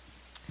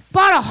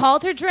 Bought a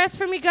halter dress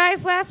from you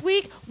guys last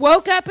week.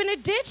 Woke up in a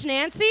ditch,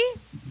 Nancy.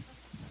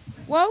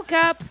 Woke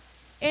up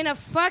in a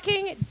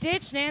fucking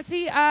ditch,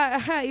 Nancy.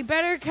 You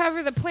better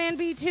cover the Plan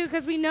B, too,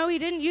 because we know he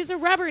didn't use a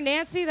rubber,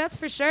 Nancy. That's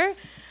for sure.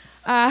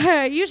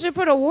 You should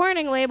put a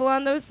warning label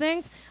on those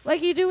things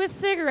like you do with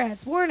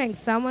cigarettes. Warning,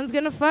 someone's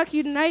going to fuck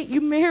you tonight.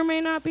 You may or may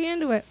not be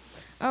into it.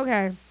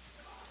 Okay.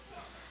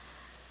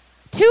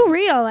 Too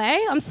real,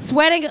 eh? I'm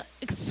sweating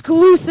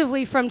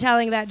exclusively from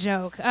telling that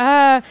joke.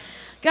 Guys,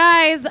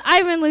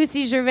 I've been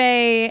Lucy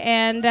Gervais,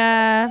 and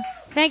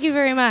thank you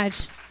very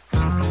much.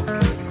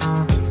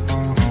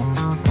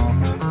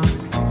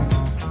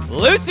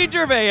 Lucy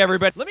Gervais,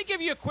 everybody. Let me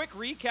give you a quick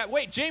recap.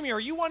 Wait, Jamie, are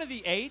you one of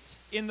the 8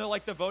 in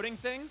the voting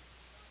thing?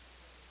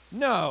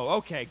 No.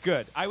 Okay,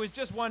 good. I was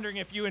just wondering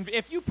if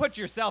you put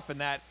yourself in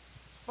that,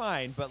 it's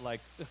fine. But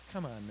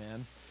come on,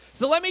 man.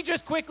 So let me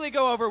just quickly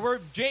go over.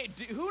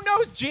 Who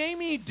knows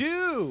Jamie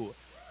Dew?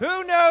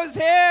 Who knows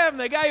him?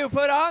 The guy who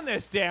put on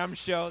this damn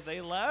show. They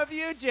love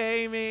you,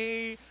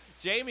 Jamie.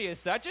 Jamie is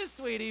such a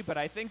sweetie, but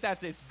I think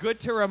it's good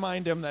to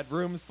remind him that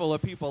rooms full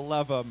of people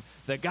love him.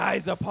 The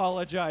guy's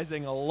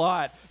apologizing a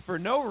lot for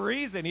no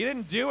reason. He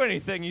didn't do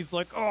anything. He's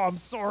like, oh, I'm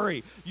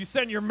sorry. You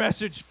sent your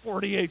message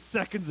 48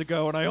 seconds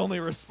ago, and I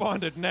only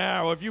responded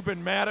now. Have you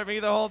been mad at me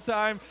the whole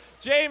time?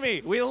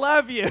 Jamie, we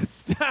love you.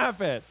 Stop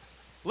it.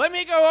 Let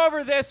me go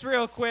over this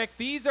real quick.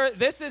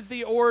 This is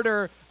the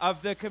order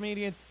of the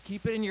comedians.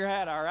 Keep it in your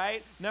head, all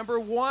right? Number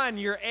 1,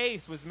 your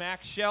ace was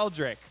Max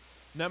Sheldrick.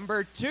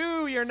 Number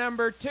 2, your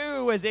number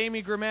 2 was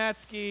Amy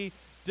Gramatsky,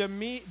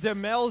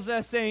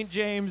 Demelza St.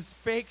 James,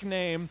 fake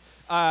name.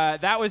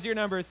 That was your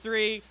number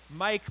 3.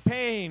 Mike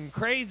Payne,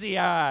 Crazy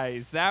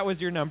Eyes. That was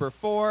your number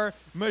 4.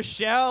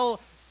 Michelle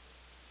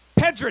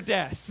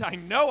Pedrades. I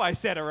know I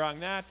said it wrong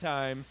that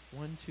time.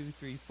 1, 2,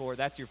 3, 4.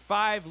 That's your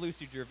 5.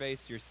 Lucy Gervais,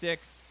 your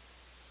 6.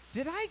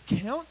 Did I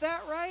count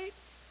that right?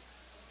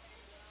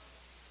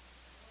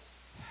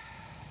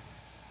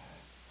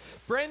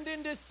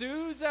 Brendan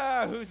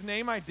D'Souza, whose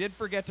name I did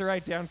forget to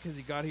write down because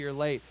he got here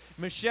late.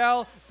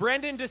 Michelle,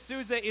 Brendan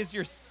D'Souza is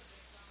your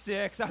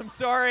 6. I'm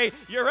sorry.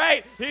 You're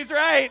right. He's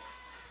right.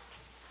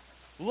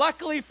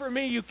 Luckily for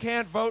me, you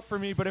can't vote for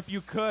me, but if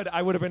you could,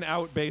 I would have been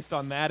out based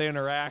on that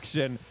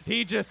interaction.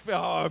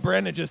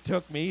 Brendan just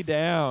took me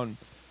down.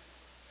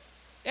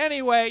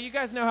 Anyway, you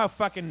guys know how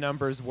fucking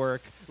numbers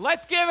work.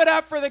 Let's give it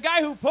up for the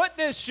guy who put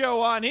this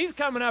show on. He's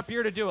coming up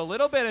here to do a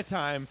little bit of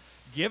time.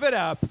 Give it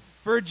up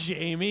for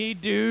Jamie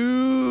Dew.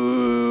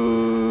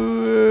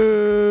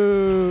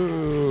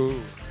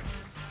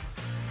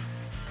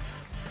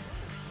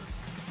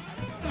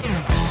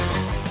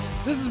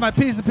 This is my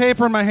piece of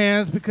paper in my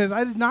hands because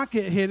I did not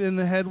get hit in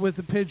the head with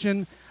a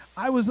pigeon.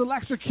 I was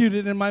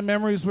electrocuted and my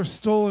memories were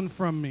stolen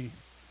from me.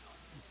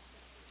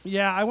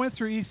 Yeah, I went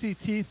through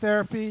ECT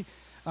therapy,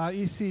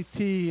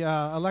 ECT,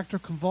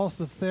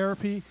 electroconvulsive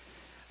therapy.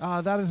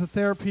 That is a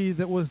therapy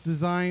that was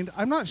designed,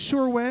 I'm not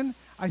sure when,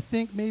 I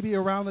think maybe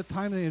around the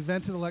time they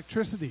invented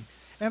electricity.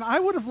 And I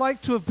would have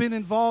liked to have been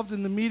involved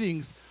in the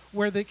meetings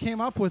where they came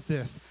up with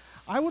this.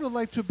 I would have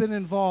liked to have been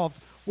involved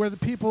where the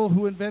people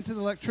who invented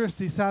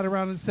electricity sat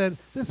around and said,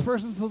 this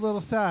person's a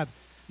little sad.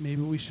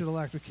 Maybe we should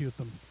electrocute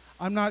them.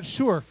 I'm not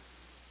sure.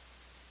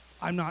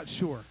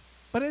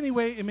 But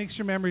anyway, it makes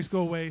your memories go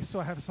away, so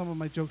I have some of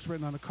my jokes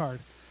written on a card.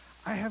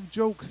 I have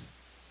jokes.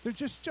 They're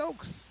just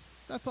jokes.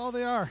 That's all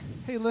they are.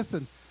 Hey,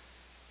 listen.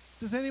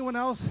 Does anyone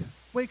else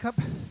wake up?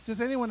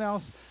 Does anyone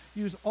else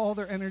use all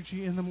their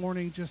energy in the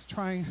morning just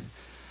trying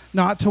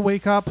not to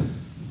wake up?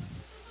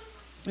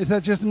 Is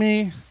that just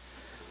me?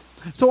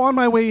 So on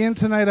my way in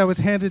tonight, I was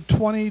handed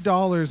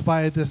 $20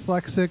 by a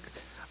dyslexic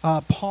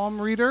palm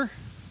reader.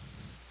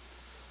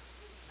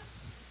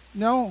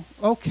 No?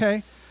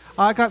 Okay.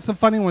 I got some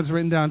funny ones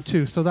written down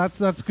too, so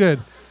that's good.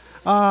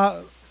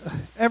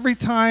 Every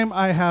time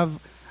I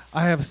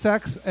have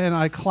sex and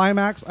I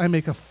climax, I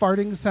make a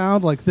farting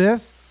sound like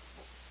this.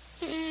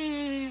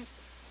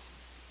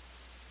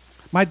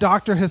 My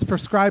doctor has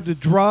prescribed a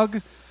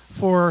drug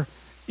for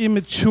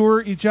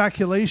immature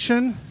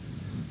ejaculation.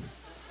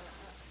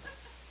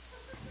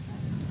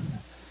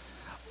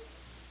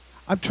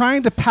 I'm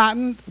trying to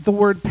patent the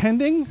word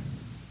pending.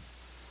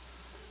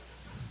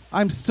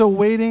 I'm still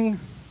waiting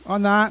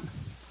on that.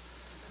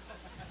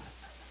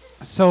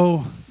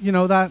 So,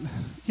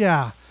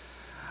 yeah.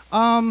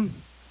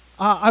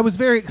 I was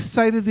very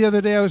excited the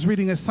other day. I was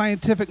reading a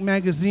scientific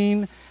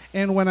magazine,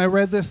 and when I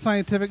read this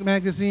scientific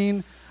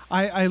magazine,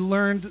 I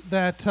learned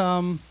that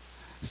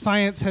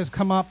science has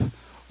come up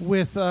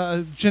with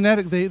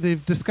genetic.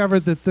 They've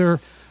discovered that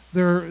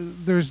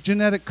there's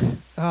genetic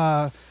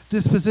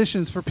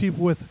dispositions for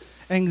people with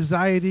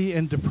anxiety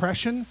and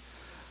depression.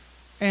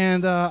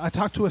 And I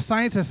talked to a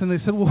scientist, and they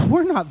said, well,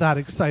 we're not that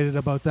excited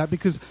about that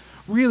because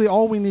really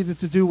all we needed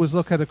to do was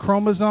look at a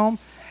chromosome,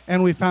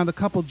 and we found a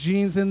couple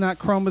genes in that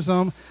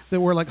chromosome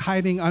that were like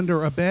hiding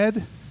under a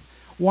bed.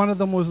 One of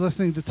them was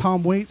listening to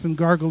Tom Waits and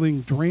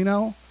gargling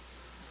Drano.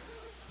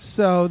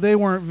 So they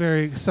weren't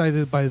very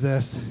excited by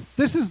this.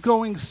 This is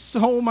going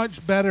so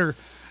much better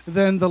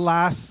than the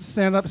last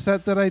stand-up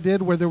set that I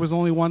did where there was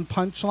only one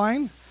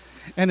punchline,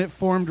 and it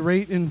formed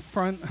right in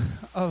front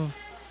of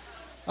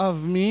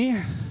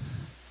me.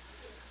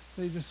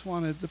 They just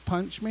wanted to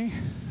punch me.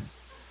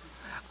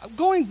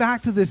 Going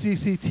back to this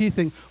ECT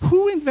thing,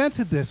 who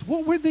invented this?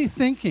 What were they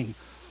thinking?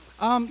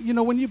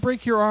 When you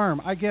break your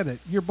arm, I get it.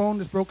 Your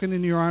bone is broken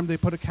in your arm. They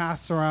put a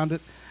cast around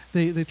it.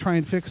 They try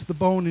and fix the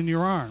bone in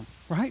your arm,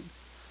 right?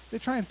 They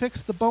try and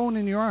fix the bone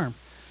in your arm.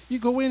 You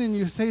go in and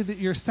you say that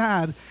you're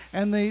sad,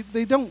 and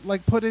they don't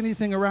put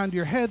anything around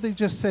your head. They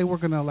just say, we're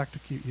going to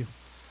electrocute you.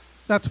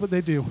 That's what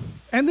they do.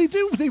 And they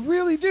do. They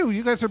really do.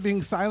 You guys are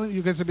being silent.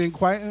 You guys are being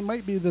quiet. And it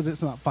might be that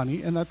it's not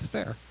funny, and that's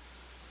fair.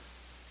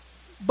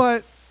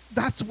 But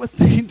that's what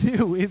they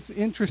do. It's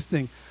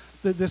interesting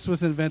that this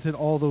was invented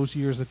all those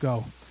years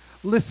ago.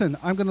 Listen,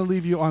 I'm going to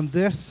leave you on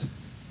this.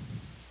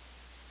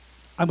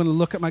 I'm going to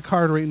look at my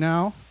card right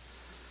now,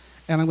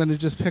 and I'm going to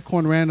just pick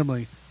one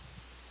randomly.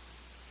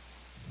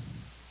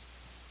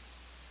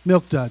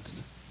 Milk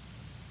duds.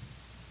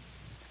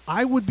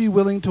 I would be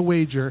willing to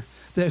wager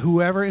that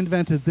whoever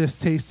invented this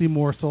tasty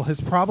morsel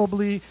has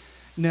probably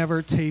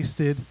never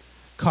tasted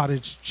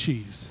cottage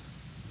cheese.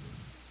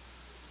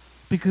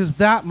 Because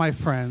that, my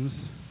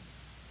friends,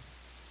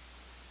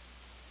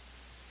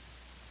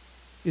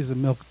 is a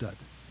milk dud.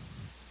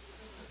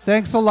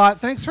 Thanks a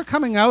lot. Thanks for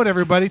coming out,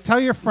 everybody. Tell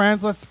your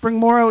friends. Let's bring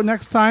more out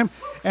next time.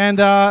 And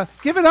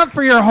give it up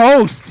for your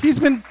host. He's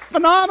been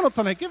phenomenal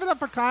tonight. Give it up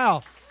for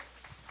Kyle.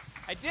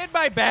 I did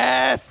my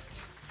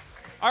best.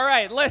 All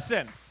right,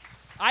 listen.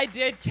 I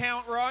did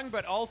count wrong,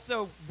 but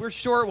also we're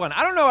short one.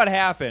 I don't know what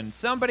happened.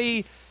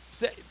 Somebody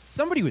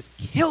was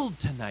killed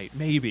tonight,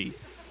 maybe.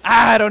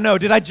 I don't know.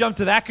 Did I jump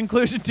to that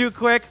conclusion too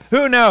quick?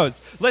 Who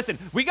knows? Listen,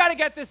 we got to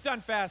get this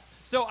done fast.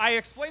 So I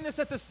explained this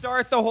at the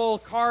start, the whole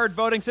card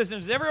voting system.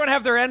 Does everyone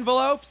have their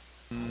envelopes?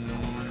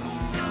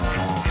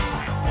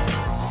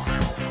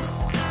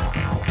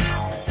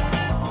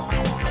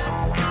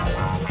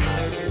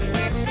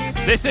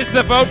 This is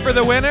the vote for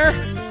the winner.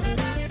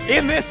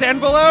 In this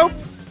envelope,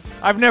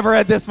 I've never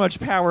had this much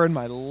power in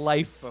my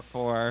life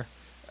before.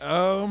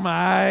 Oh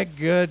my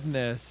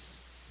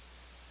goodness.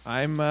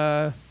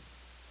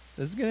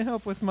 This is going to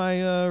help with my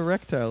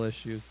erectile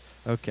issues.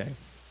 Okay.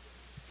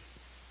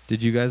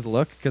 Did you guys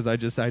look? Because I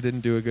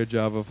didn't do a good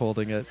job of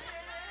holding it.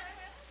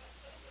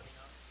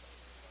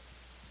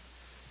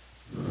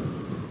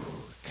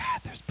 God,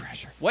 there's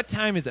pressure. What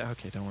time is it?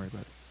 Okay, don't worry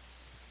about it.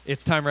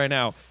 It's time right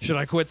now. Should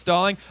I quit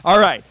stalling? All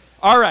right.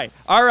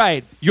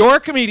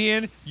 Your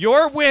comedian,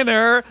 your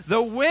winner,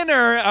 the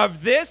winner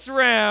of this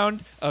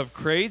round of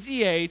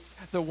Crazy Eights,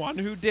 the one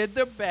who did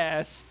the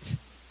best.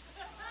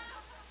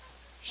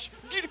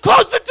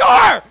 Close the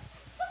door!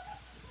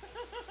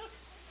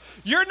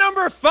 You're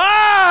number 5,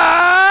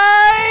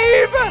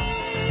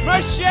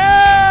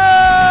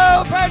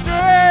 Michelle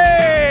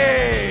Patrick!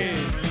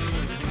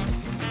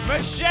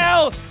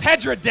 Michelle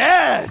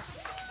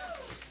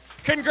Pedradez.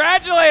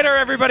 Congratulate her,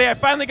 everybody. I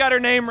finally got her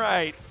name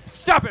right.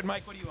 Stop it,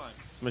 Mike. What do you want?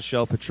 It's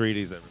Michelle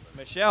Petrides, everybody.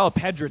 Michelle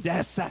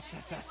Pedradez.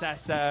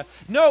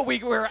 No,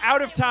 we're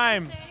out of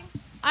time.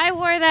 I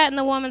wore that in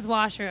the woman's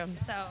washroom,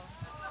 so.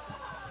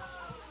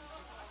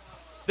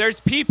 There's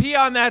pee-pee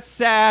on that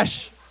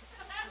sash.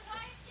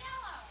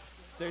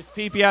 There's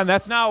pee-pee on.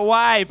 That's not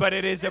why, but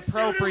it is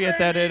appropriate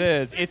that it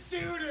is.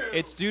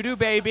 It's doo-doo,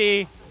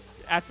 baby.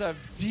 That's a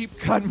deep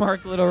cut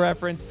Mark Little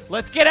reference.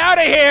 Let's get out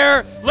of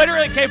here.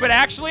 Literally, okay, but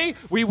actually,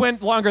 we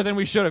went longer than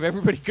we should have.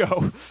 Everybody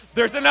go.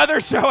 There's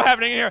another show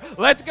happening here.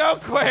 Let's go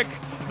quick.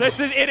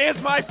 It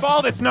is my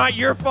fault. It's not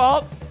your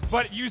fault,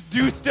 but you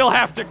do still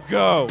have to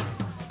go.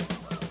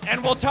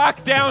 And we'll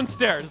talk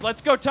downstairs.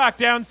 Let's go talk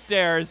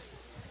downstairs.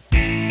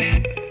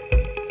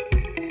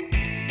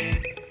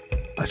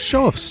 A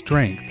show of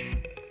strength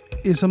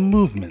is a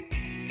movement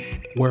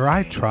where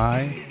I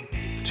try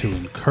to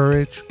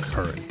encourage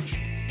courage.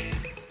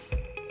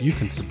 You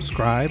can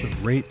subscribe,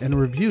 rate, and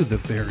review the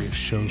various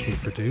shows we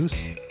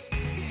produce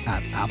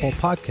at Apple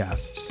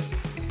Podcasts,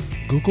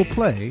 Google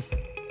Play,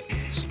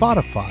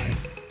 Spotify,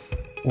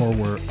 or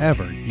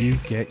wherever you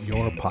get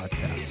your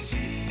podcasts.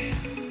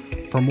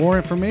 For more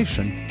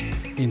information,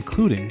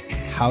 including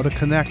how to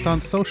connect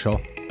on social,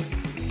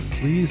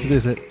 please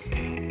visit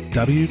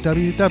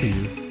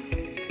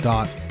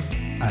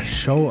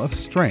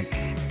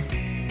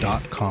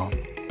www.ashowofstrength.com.